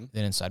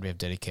 Then inside we have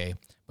didache.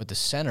 But the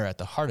center at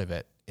the heart of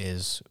it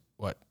is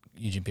what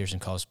Eugene Peterson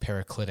calls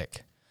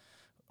paraclitic,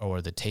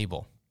 or the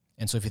table.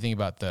 And so if you think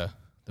about the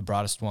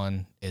broadest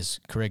one is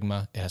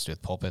kerygma, it has to do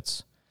with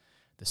pulpits.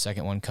 The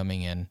second one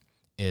coming in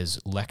is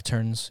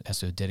lecterns, it has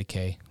to do with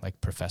didache,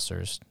 like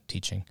professors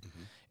teaching.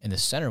 And the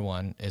center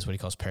one is what he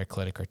calls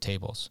paraclitic, or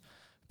tables.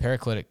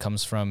 Paracletic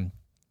comes from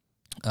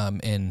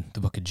in the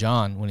book of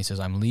John when he says,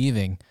 I'm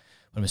leaving, but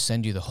I'm going to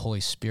send you the Holy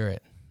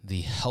Spirit,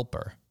 the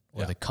helper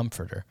or the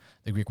comforter.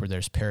 The Greek word there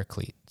is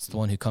paraclete. It's the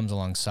one who comes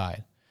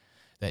alongside.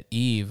 That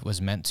Eve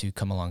was meant to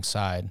come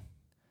alongside,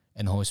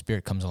 and the Holy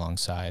Spirit comes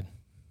alongside.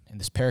 And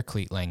this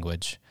paraclete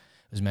language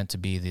was meant to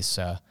be this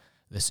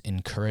this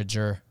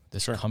encourager,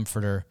 this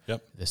comforter,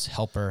 this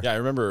helper. Yeah, I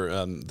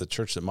remember the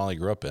church that Molly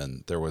grew up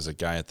in, there was a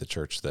guy at the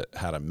church that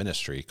had a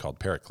ministry called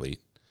Paraclete.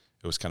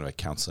 It was kind of a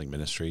counseling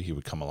ministry. He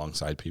would come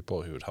alongside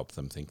people. He would help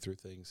them think through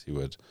things. He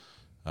would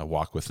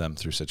walk with them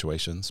through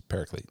situations.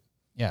 Paraclete.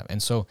 Yeah,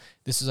 and so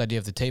this is the idea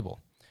of the table,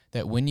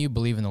 that when you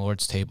believe in the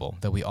Lord's table,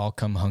 that we all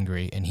come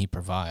hungry and he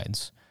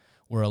provides,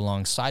 we're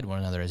alongside one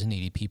another as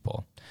needy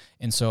people.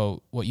 And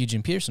so what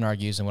Eugene Peterson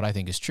argues, and what I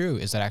think is true,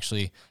 is that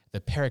actually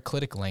the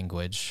paracletic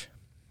language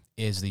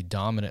is the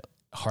dominant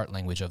heart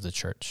language of the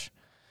church.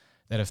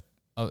 That if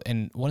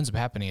and what ends up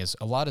happening is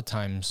a lot of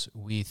times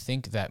we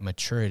think that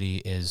maturity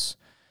is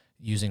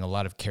using a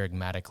lot of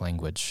charismatic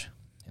language,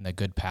 and that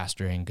good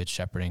pastoring, good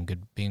shepherding,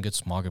 being a good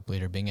small group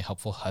leader, being a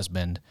helpful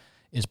husband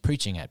is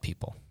preaching at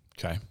people.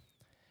 Okay.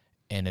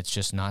 And it's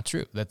just not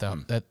true. That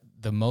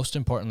the most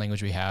important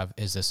language we have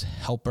is this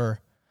helper,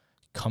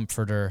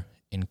 comforter,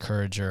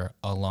 encourager,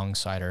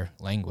 alongside-er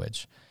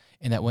language.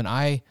 And that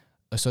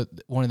so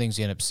one of the things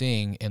you end up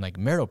seeing in like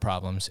marital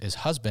problems is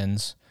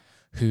husbands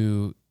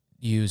who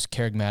use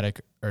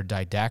charismatic or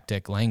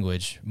didactic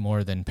language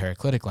more than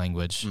paracletic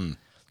language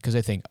because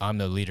they think I'm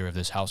the leader of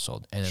this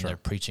household, and then they're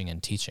preaching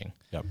and teaching.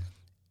 Yep.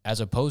 As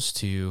opposed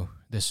to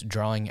this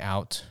drawing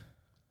out,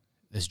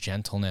 this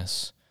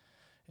gentleness,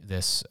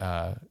 this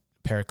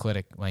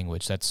paracletic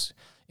language that's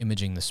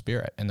imaging the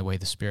Spirit and the way of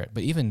the Spirit.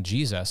 But even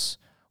Jesus,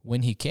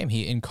 when he came,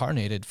 he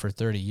incarnated for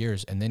 30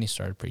 years, and then he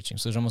started preaching.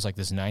 So there's almost like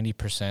this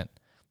 90%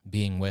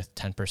 being with,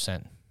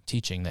 10%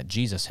 teaching that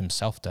Jesus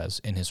himself does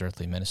in his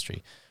earthly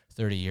ministry.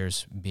 30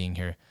 years being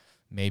here,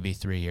 maybe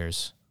 3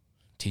 years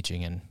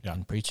teaching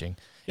and preaching.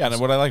 Yeah, and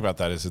what I like about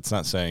that is it's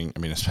not saying, I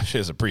mean, especially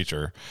as a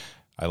preacher,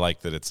 I like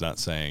that it's not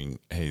saying,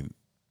 hey,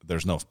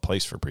 there's no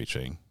place for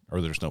preaching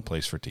or there's no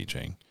place for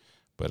teaching,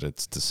 but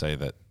it's to say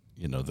that,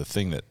 you know, the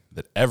thing that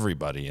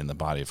everybody in the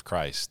body of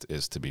Christ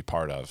is to be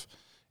part of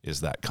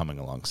is that coming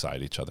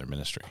alongside each other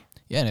ministry.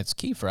 Yeah, and it's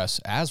key for us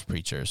as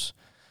preachers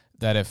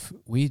that if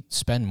we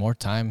spend more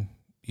time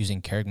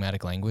using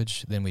charismatic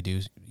language than we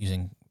do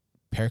using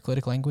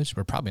paracletic language,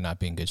 we're probably not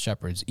being good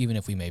shepherds, even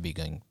if we may be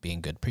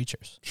being good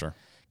preachers. Sure.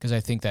 Because I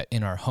think that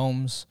in our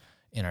homes,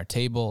 in our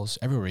tables,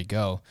 everywhere we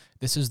go,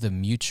 this is the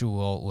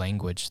mutual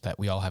language that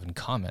we all have in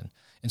common.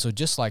 And so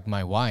just like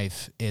my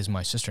wife is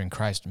my sister in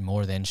Christ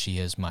more than she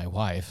is my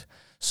wife,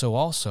 so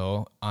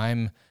also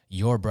I'm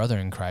your brother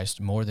in Christ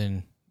more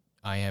than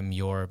I am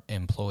your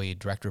employee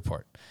direct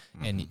report.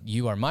 Mm-hmm. And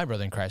you are my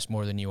brother in Christ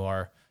more than you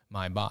are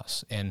my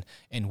boss. And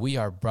we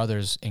are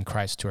brothers in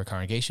Christ to our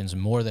congregations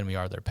more than we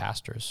are their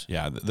pastors.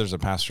 Yeah, there's a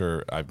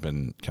pastor I've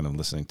been kind of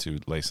listening to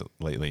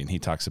lately, and he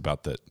talks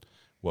about that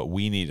what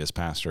we need as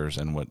pastors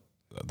and what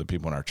the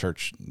people in our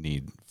church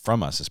need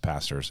from us as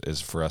pastors is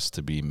for us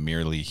to be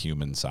merely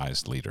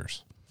human-sized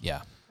leaders.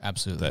 Yeah,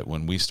 absolutely. That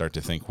when we start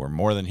to think we're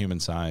more than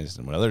human-sized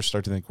and when others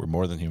start to think we're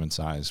more than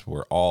human-sized,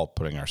 we're all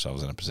putting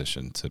ourselves in a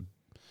position to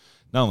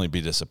not only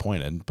be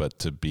disappointed, but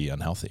to be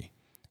unhealthy.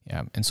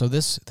 Yeah, and so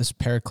this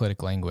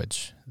paracletic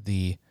language,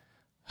 the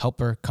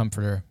helper,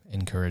 comforter,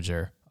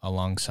 encourager,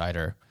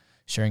 alongside-er,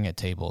 sharing at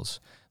tables,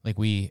 like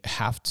we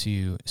have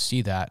to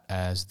see that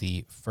as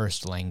the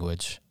first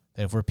language,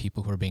 that if we're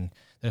people who are being,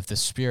 that if the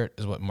Spirit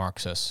is what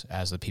marks us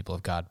as the people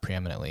of God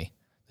preeminently,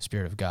 the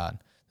Spirit of God,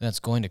 then that's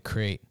going to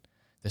create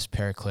this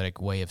paracletic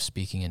way of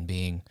speaking and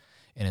being.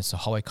 And it's the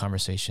hallway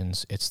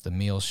conversations, it's the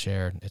meals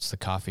shared, it's the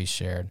coffee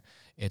shared,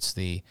 it's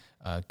the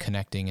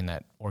connecting in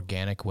that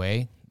organic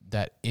way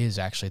that is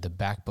actually the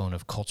backbone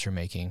of culture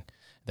making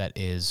that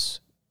is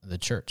the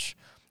church.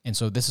 And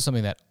so this is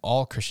something that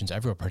all Christians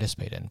everywhere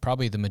participate in.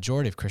 Probably the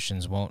majority of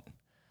Christians won't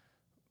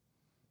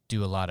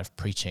do a lot of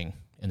preaching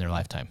in their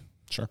lifetime.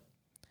 Sure.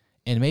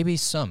 And maybe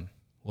some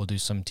will do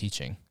some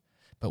teaching,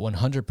 but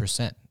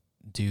 100%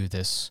 do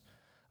this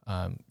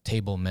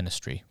table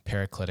ministry,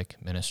 paracletic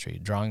ministry,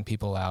 drawing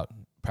people out,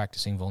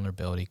 practicing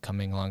vulnerability,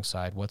 coming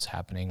alongside, what's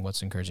happening,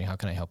 what's encouraging, how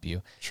can I help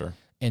you? Sure.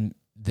 And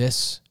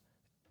this,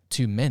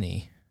 to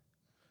many,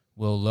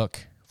 will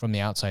look from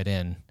the outside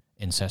in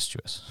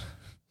incestuous.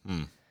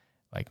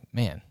 Like,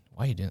 man,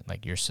 why are you doing,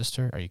 like, your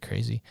sister? Are you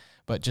crazy?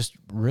 But just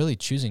really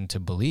choosing to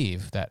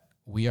believe that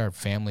we are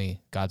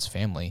family, God's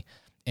family.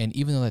 And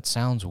even though that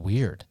sounds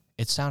weird,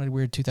 it sounded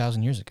weird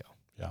 2,000 years ago.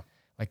 Yeah.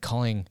 Like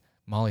calling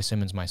Molly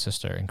Simmons my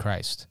sister in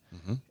Christ.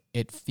 Mm-hmm.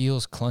 It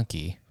feels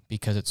clunky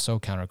because it's so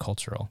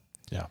countercultural.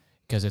 Yeah.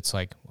 Because it's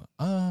like,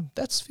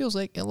 that feels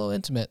like a little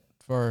intimate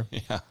for,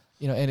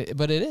 you know,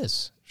 but it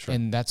is. Sure.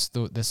 And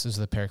this is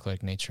the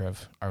paracletic nature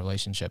of our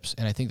relationships.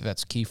 And I think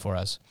that's key for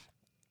us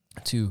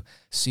to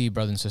see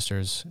brothers and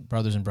sisters,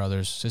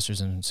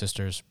 sisters and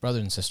sisters,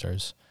 brothers and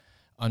sisters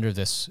under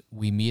this.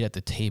 We meet at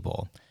the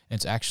table, and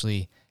it's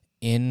actually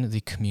in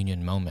the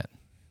communion moment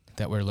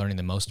that we're learning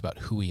the most about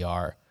who we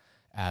are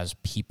as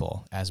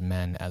people, as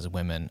men, as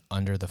women,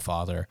 under the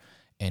Father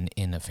and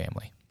in a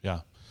family.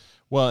 Yeah.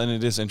 Well, and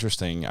it is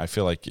interesting. I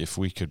feel like if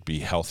we could be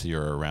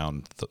healthier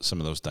around some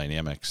of those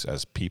dynamics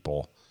as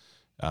people,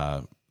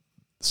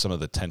 some of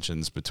the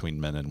tensions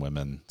between men and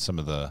women, some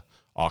of the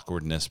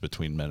awkwardness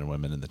between men and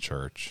women in the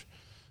church,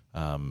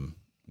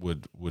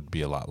 would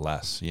be a lot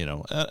less,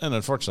 And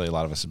unfortunately, a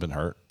lot of us have been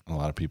hurt, and a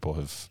lot of people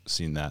have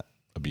seen that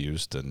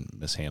abused and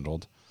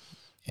mishandled.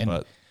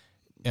 And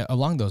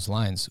along those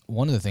lines,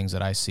 one of the things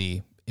that I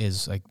see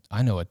is, like,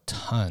 I know a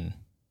ton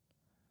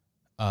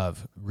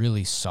of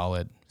really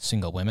solid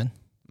single women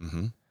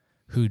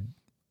who,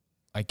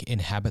 like,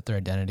 inhabit their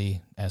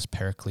identity as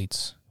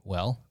paracletes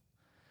well.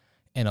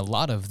 And a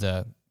lot of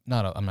the,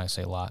 I'm not going to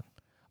say a lot,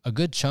 a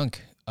good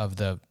chunk of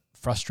the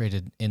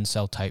frustrated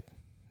incel type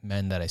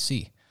men that I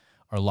see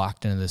are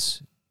locked into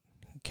this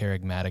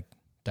charismatic,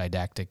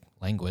 didactic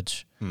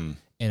language, and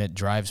it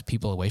drives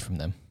people away from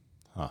them.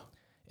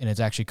 And it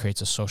actually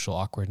creates a social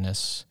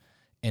awkwardness,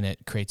 and it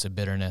creates a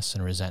bitterness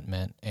and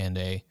resentment and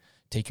a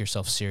take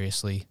yourself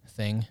seriously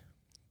thing.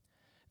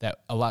 That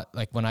a lot,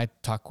 like when I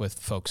talk with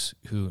folks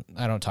who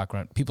I don't talk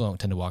around, people don't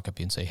tend to walk up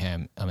to you and say,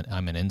 "Hey,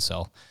 I'm an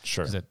incel."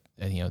 Sure. That,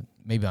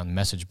 maybe on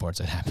message boards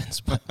that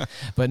happens,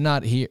 but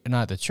not here,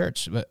 not at the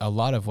church. But a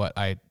lot of what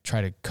I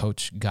try to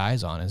coach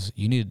guys on is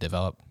you need to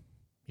develop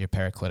your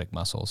paracletic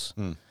muscles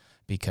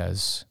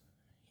because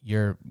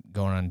you're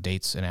going on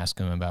dates and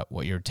asking them about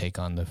what your take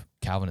on the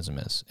Calvinism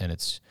is. And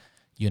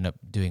you end up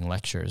doing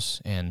lectures,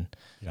 and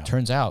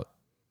turns out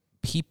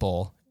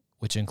people,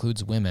 which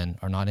includes women,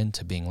 are not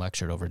into being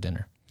lectured over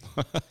dinner.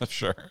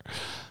 Sure.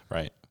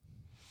 Right.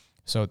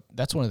 So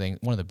that's one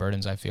of the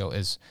burdens I feel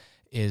is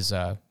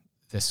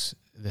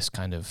this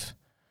kind of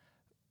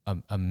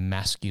a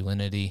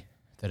masculinity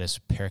that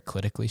is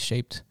paracletically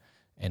shaped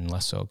and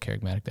less so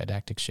charismatic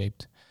didactic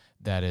shaped,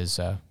 that is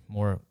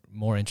more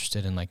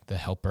interested in, like, the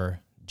helper,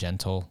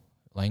 gentle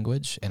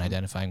language and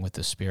identifying with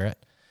the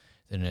Spirit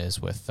than it is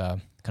with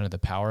kind of the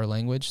power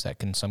language that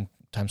can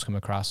sometimes come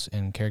across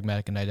in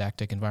charismatic and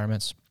didactic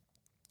environments,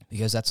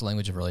 because that's the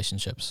language of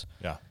relationships.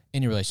 Yeah.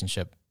 Any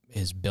relationship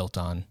is built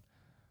on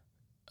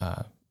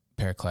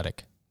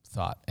paracletic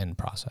thought and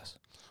process.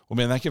 Well,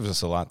 man, that gives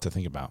us a lot to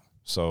think about.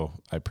 So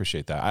I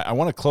appreciate that. I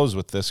want to close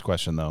with this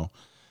question, though.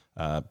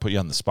 Put you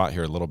on the spot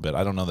here a little bit.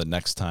 I don't know the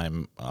next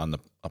time on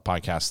a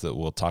podcast that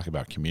we'll talk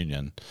about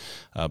communion,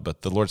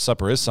 but the Lord's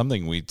Supper is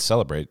something we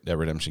celebrate at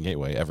Redemption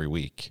Gateway every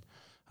week.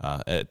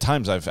 At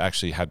times I've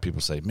actually had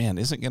people say, man,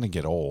 isn't it going to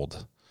get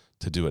old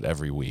to do it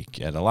every week?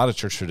 And a lot of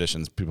church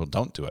traditions, people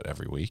don't do it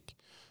every week.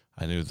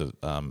 I knew the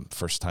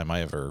first time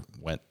I ever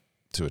went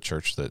to a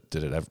church that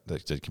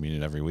did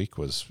communion every week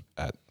was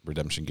at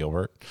Redemption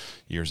Gilbert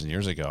years and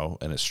years ago,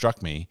 and it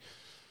struck me.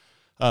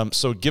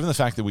 So given the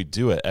fact that we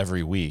do it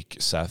every week,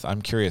 Seth,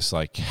 I'm curious,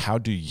 like, how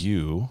do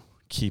you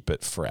keep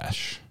it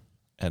fresh?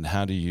 And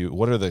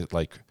what are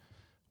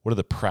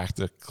the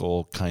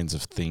practical kinds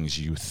of things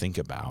you think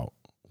about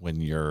when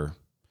you're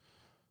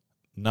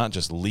not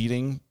just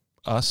leading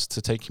us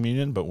to take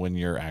communion, but when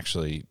you're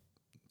actually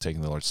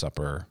taking the Lord's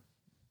Supper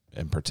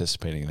and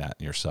participating in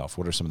that yourself?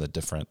 What are some of the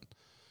different,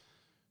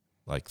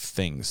 like,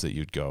 things that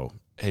you'd go,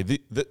 hey,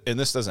 and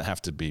this doesn't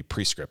have to be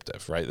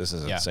prescriptive, right? This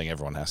isn't saying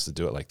everyone has to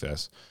do it like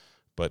this,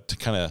 but to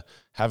kind of,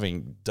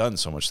 having done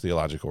so much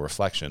theological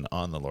reflection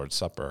on the Lord's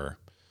Supper,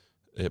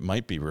 it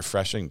might be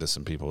refreshing to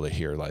some people to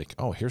hear, like,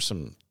 oh, here's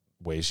some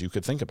ways you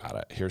could think about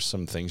it. Here's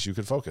some things you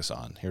could focus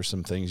on. Here's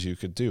some things you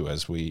could do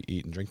as we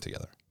eat and drink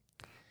together.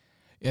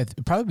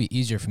 It'd probably be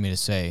easier for me to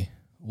say,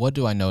 what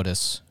do I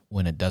notice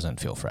when it doesn't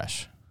feel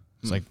fresh?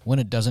 It's like, when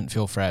it doesn't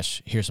feel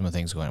fresh, here's some of the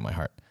things going on in my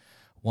heart.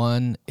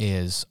 One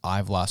is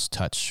I've lost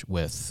touch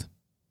with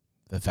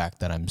the fact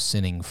that I'm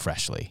sinning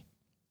freshly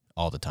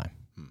all the time.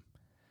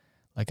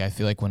 Like, I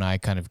feel like when I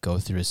kind of go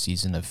through a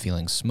season of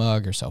feeling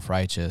smug or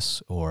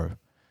self-righteous or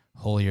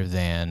holier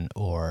than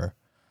or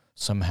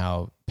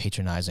somehow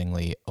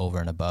patronizingly over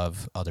and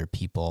above other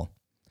people,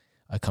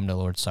 I come to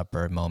Lord's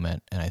Supper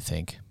moment and I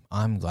think,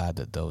 I'm glad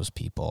that those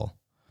people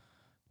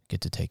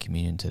get to take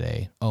communion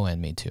today. Oh,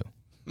 and me too.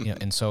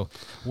 And so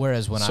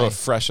whereas when a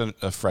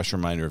fresh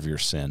reminder of your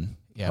sin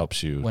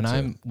helps you when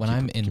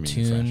I'm in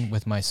tune fresh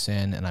with my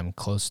sin and I'm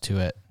close to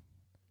it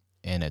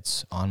and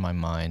it's on my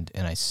mind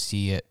and I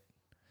see it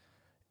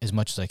as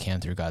much as I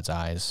can through God's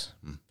eyes,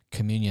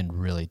 communion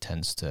really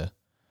tends to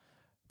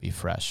be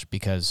fresh,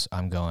 because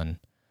I'm going,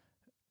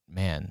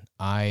 man,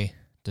 I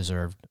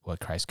deserved what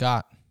Christ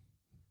got,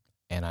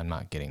 and I'm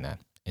not getting that.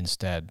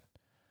 Instead,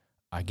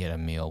 I get a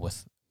meal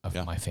with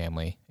my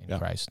family in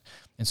Christ.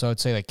 And so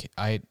I'd say, like,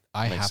 I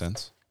makes have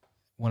sense.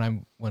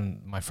 When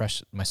my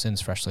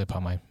sin's freshly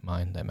upon my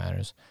mind, that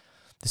matters.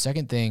 The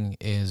second thing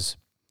is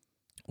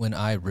when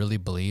I really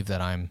believe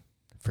that I'm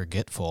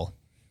forgetful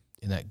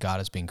and that God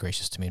is being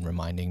gracious to me and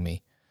reminding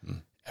me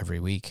every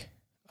week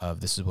of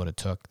this is what it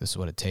took, this is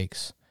what it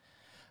takes,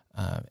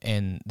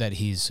 and that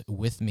he's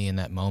with me in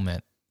that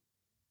moment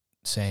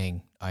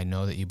saying, I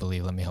know that you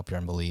believe, let me help your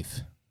unbelief.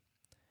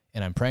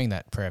 And I'm praying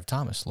that prayer of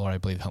Thomas, Lord, I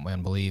believe, help my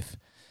unbelief.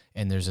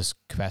 And there's this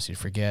capacity to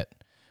forget,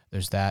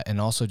 there's that. And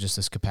also just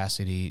this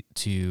capacity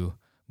to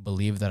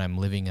believe that I'm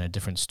living in a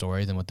different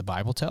story than what the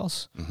Bible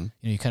tells. Mm-hmm.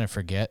 You kind of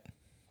forget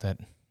that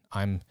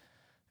I'm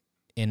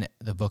in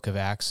the book of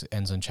Acts,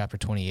 ends on chapter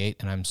 28,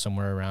 and I'm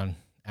somewhere around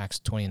Acts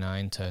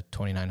 29 to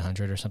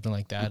 2900 or something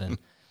like that. And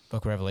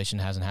book of Revelation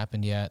hasn't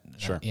happened yet.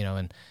 Sure.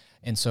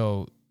 And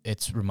so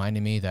it's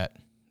reminding me that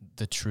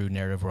the true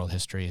narrative of world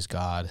history is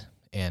God,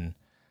 and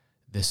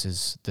this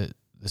is the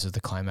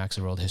climax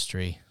of world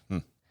history.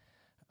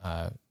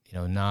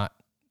 Not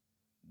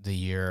the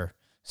year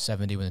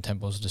 70 when the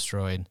temple was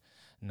destroyed,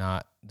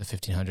 not the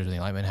 1500s when the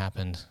Enlightenment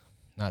happened,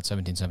 not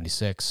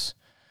 1776,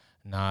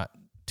 not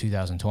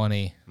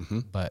 2020,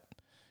 but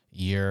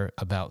year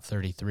about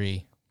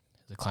 33,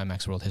 the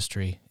climax of world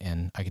history,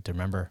 and I get to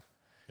remember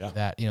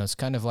that. It's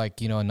kind of like,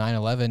 on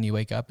 9/11, you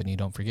wake up and you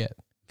don't forget.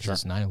 Sure.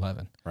 It's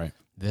 9/11. Right.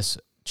 This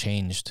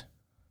changed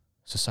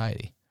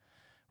society,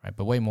 right?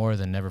 But way more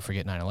than never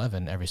forget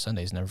 9/11, every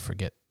Sunday is never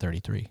forget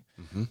 33,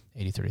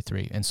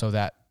 80-33. And so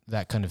that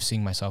kind of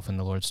seeing myself in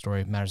the Lord's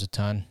story matters a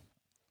ton.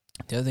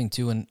 The other thing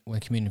too, when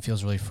communion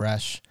feels really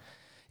fresh,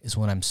 is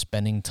when I'm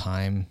spending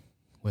time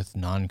with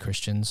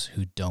non-Christians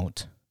who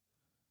don't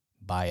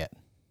buy it.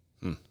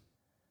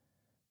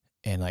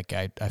 And like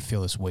I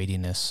feel this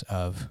weightiness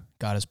of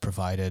God has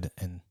provided,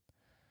 and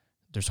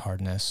there's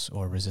hardness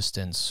or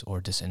resistance or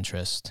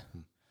disinterest.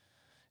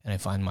 And I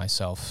find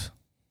myself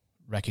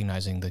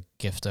recognizing the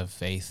gift of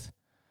faith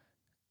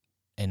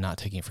and not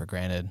taking it for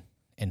granted,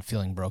 and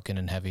feeling broken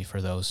and heavy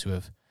for those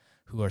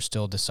who are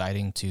still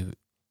deciding to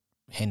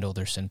handle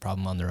their sin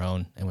problem on their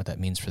own and what that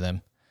means for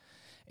them.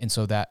 And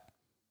so that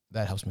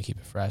helps me keep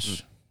it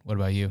fresh. What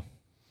about you?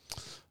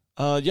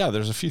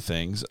 There's a few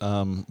things.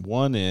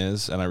 One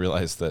is, and I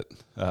realize that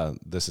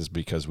this is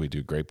because we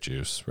do grape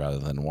juice rather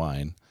than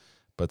wine,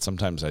 but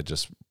sometimes I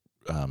just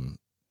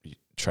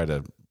try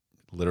to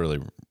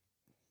literally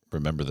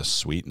remember the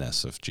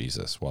sweetness of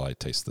Jesus while I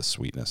taste the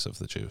sweetness of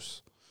the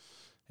juice.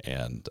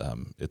 And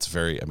it's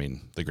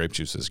the grape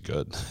juice is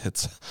good.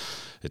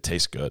 It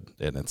tastes good.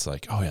 And it's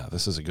like, oh yeah,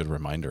 this is a good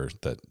reminder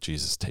that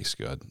Jesus tastes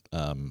good.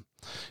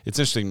 It's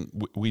interesting.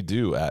 We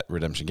do at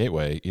Redemption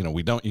Gateway,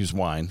 we don't use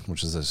wine,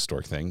 which is a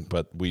historic thing,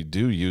 but we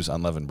do use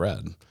unleavened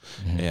bread.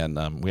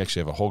 And we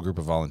actually have a whole group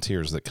of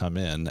volunteers that come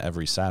in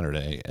every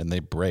Saturday, and they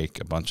break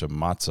a bunch of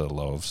matzah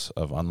loaves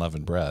of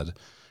unleavened bread.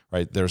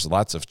 Right. There's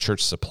lots of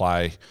church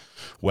supply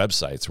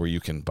websites where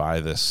you can buy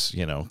this,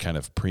 kind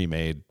of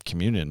pre-made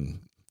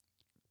communion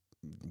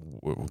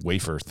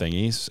wafer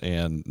thingies.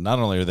 And not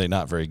only are they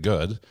not very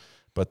good,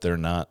 but they're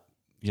not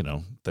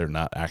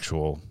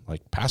actual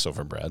like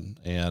Passover bread.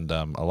 And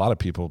a lot of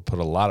people put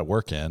a lot of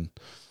work in,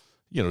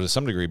 to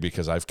some degree,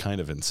 because I've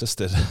kind of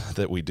insisted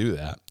that we do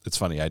that. It's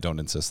funny, I don't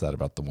insist that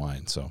about the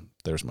wine. So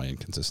there's my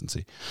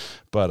inconsistency.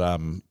 But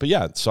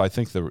yeah, so I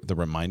think the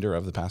reminder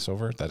of the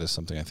Passover, that is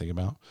something I think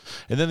about.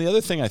 And then the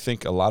other thing I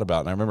think a lot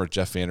about, and I remember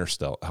Jeff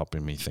Vanderstelt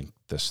helping me think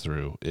this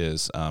through,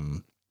 is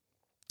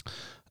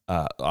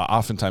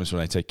oftentimes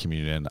when I take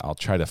communion, I'll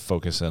try to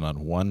focus in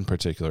on one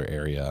particular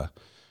area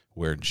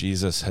where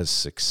Jesus has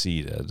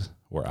succeeded,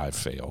 where I've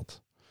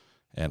failed.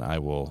 And I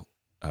will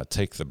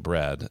take the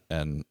bread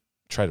and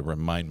try to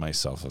remind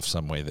myself of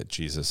some way that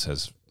Jesus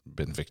has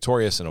been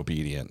victorious and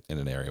obedient in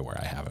an area where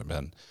I haven't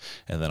been.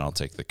 And then I'll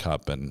take the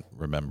cup and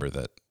remember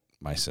that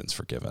my sin's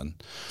forgiven.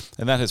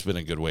 And that has been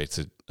a good way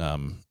to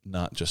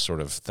not just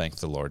sort of thank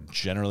the Lord,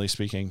 generally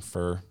speaking,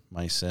 for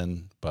my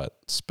sin, but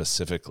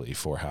specifically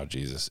for how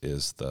Jesus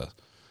is the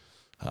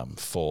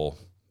full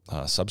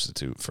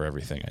substitute for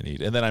everything I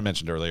need. And then I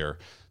mentioned earlier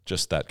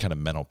just that kind of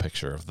mental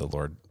picture of the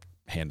Lord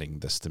handing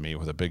this to me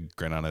with a big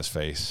grin on his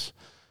face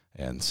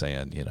and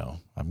saying,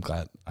 I'm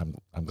glad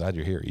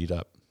you're here. Eat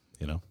up,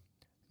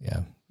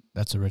 Yeah,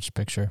 that's a rich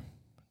picture.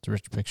 It's a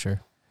rich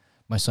picture.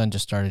 My son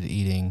just started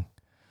eating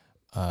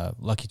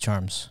Lucky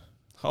Charms.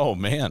 Oh,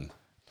 man.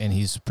 And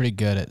he's pretty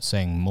good at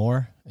saying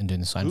more and doing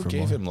the sign for more. Who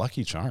gave him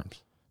Lucky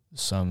Charms?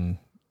 Some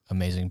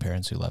amazing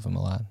parents who love him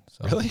a lot.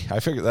 So. Really? I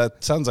figured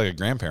that sounds like a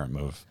grandparent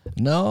move.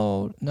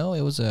 No,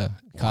 it was a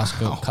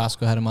Costco. Wow.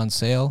 Costco had them on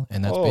sale,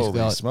 and that's basically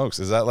all. Holy smokes.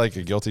 Is that like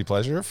a guilty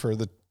pleasure for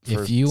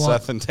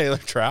Seth and Taylor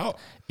Trout?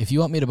 If you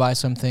want me to buy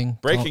something...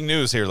 Breaking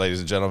news here, ladies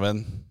and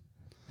gentlemen.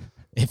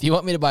 If you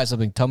want me to buy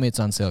something, tell me it's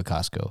on sale at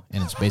Costco,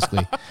 and it's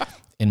basically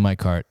in my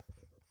cart.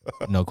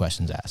 No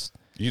questions asked.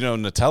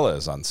 Nutella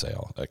is on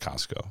sale at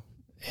Costco.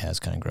 Yeah,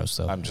 it's kind of gross,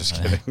 though. I'm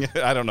just kidding.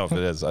 I don't know if it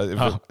is.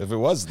 If it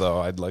was, though,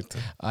 I'd like to.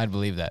 I'd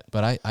believe that.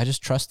 But I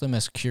just trust them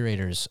as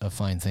curators of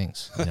fine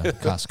things,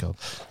 Costco.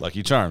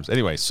 Lucky Charms.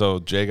 Anyway, so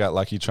Jay got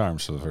Lucky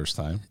Charms for the first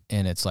time.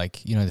 And it's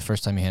like, the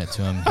first time you hand it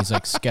to him, he's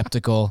like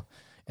skeptical,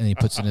 and then he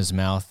puts it in his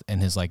mouth,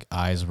 and his like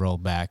eyes roll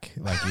back.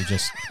 Like you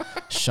just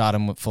shot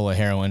him full of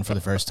heroin for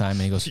the first time,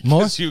 and he goes,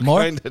 more, yes, you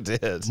more, kind of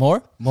did.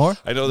 More.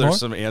 I know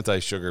there's some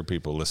anti-sugar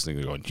people listening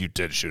going, you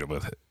did shoot him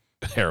with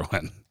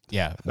heroin.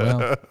 Yeah,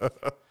 well...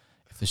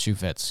 the shoe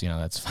fits,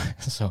 that's fine.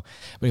 So,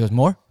 but he goes,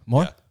 more,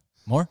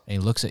 and he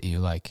looks at you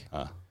like,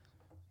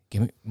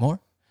 give me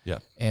more. Yeah.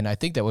 And I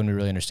think that when we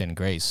really understand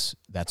grace,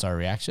 that's our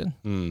reaction.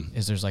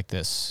 Is there's like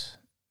this,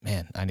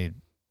 man, I need,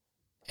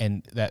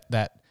 and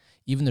that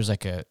even there's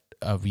like a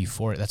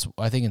euphoria. That's,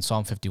 I think in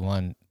Psalm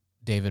 51,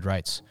 David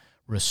writes,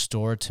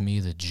 restore to me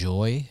the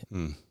joy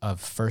of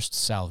first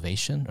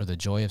salvation, or the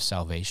joy of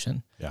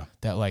salvation. Yeah.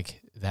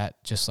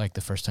 That just like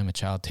the first time a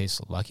child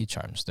tastes Lucky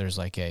Charms, there's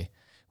like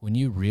when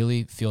you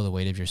really feel the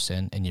weight of your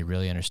sin and you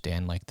really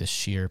understand like the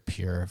sheer,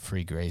 pure,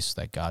 free grace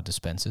that God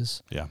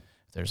dispenses. Yeah.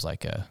 There's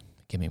like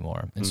give me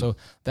more. And so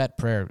that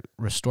prayer,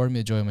 restore me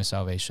the joy of my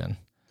salvation,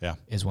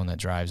 is one that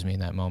drives me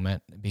in that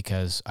moment,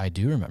 because I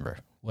do remember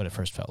what it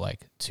first felt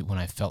like when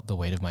I felt the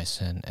weight of my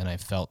sin and I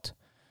felt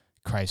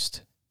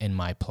Christ in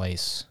my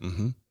place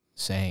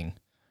saying,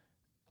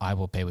 I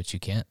will pay what you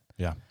can't.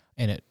 Yeah.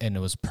 And it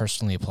was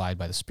personally applied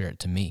by the Spirit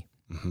to me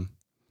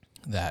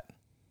that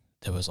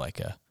there was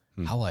like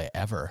how will I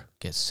ever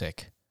get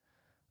sick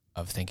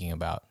of thinking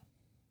about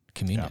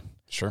communion? Yeah,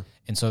 sure.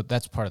 And so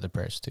that's part of the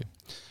prayers too.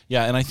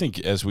 Yeah, and I think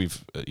as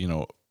we've,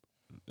 in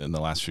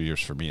the last few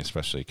years for me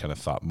especially, kind of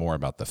thought more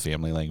about the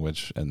family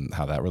language and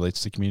how that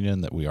relates to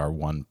communion, that we are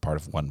one part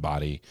of one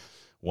body,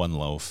 one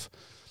loaf.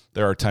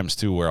 There are times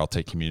too where I'll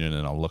take communion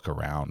and I'll look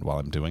around while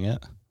I'm doing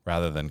it,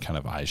 rather than kind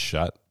of eyes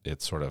shut.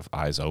 It's sort of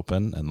eyes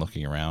open and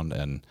looking around,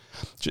 and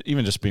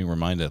even just being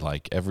reminded,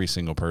 like, every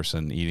single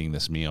person eating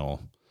this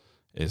meal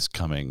is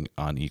coming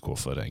on equal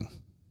footing.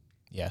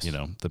 Yes.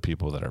 The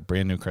people that are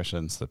brand new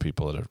Christians, the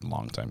people that are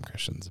longtime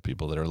Christians, the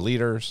people that are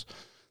leaders,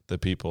 the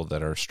people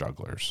that are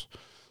strugglers,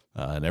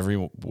 and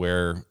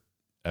everyone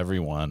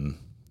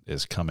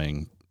is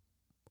coming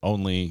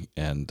only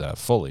and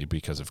fully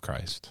because of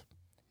Christ.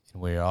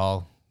 And we're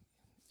all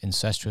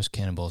incestuous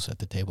cannibals at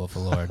the table of the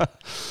Lord.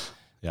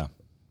 Yeah.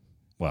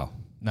 Well,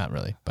 not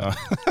really, but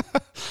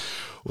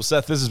well,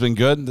 Seth, this has been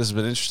good. This has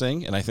been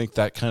interesting. And I think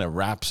that kind of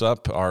wraps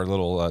up our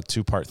little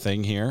 2-part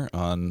thing here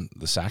on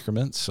the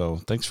sacraments. So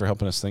thanks for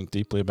helping us think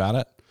deeply about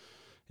it.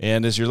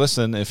 And as you're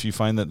listening, if you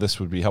find that this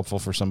would be helpful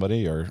for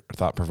somebody or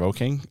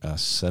thought-provoking,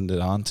 send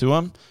it on to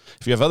them.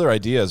 If you have other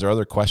ideas or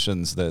other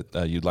questions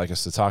that you'd like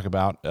us to talk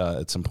about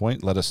at some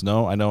point, let us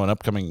know. I know in an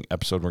upcoming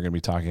episode we're going to be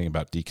talking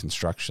about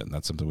deconstruction.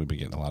 That's something we've been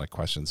getting a lot of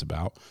questions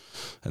about.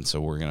 And so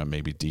we're going to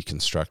maybe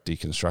deconstruct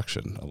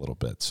deconstruction a little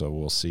bit. So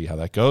we'll see how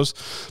that goes.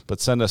 But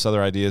send us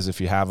other ideas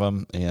if you have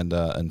them. And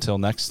until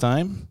next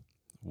time,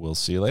 we'll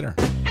see you later.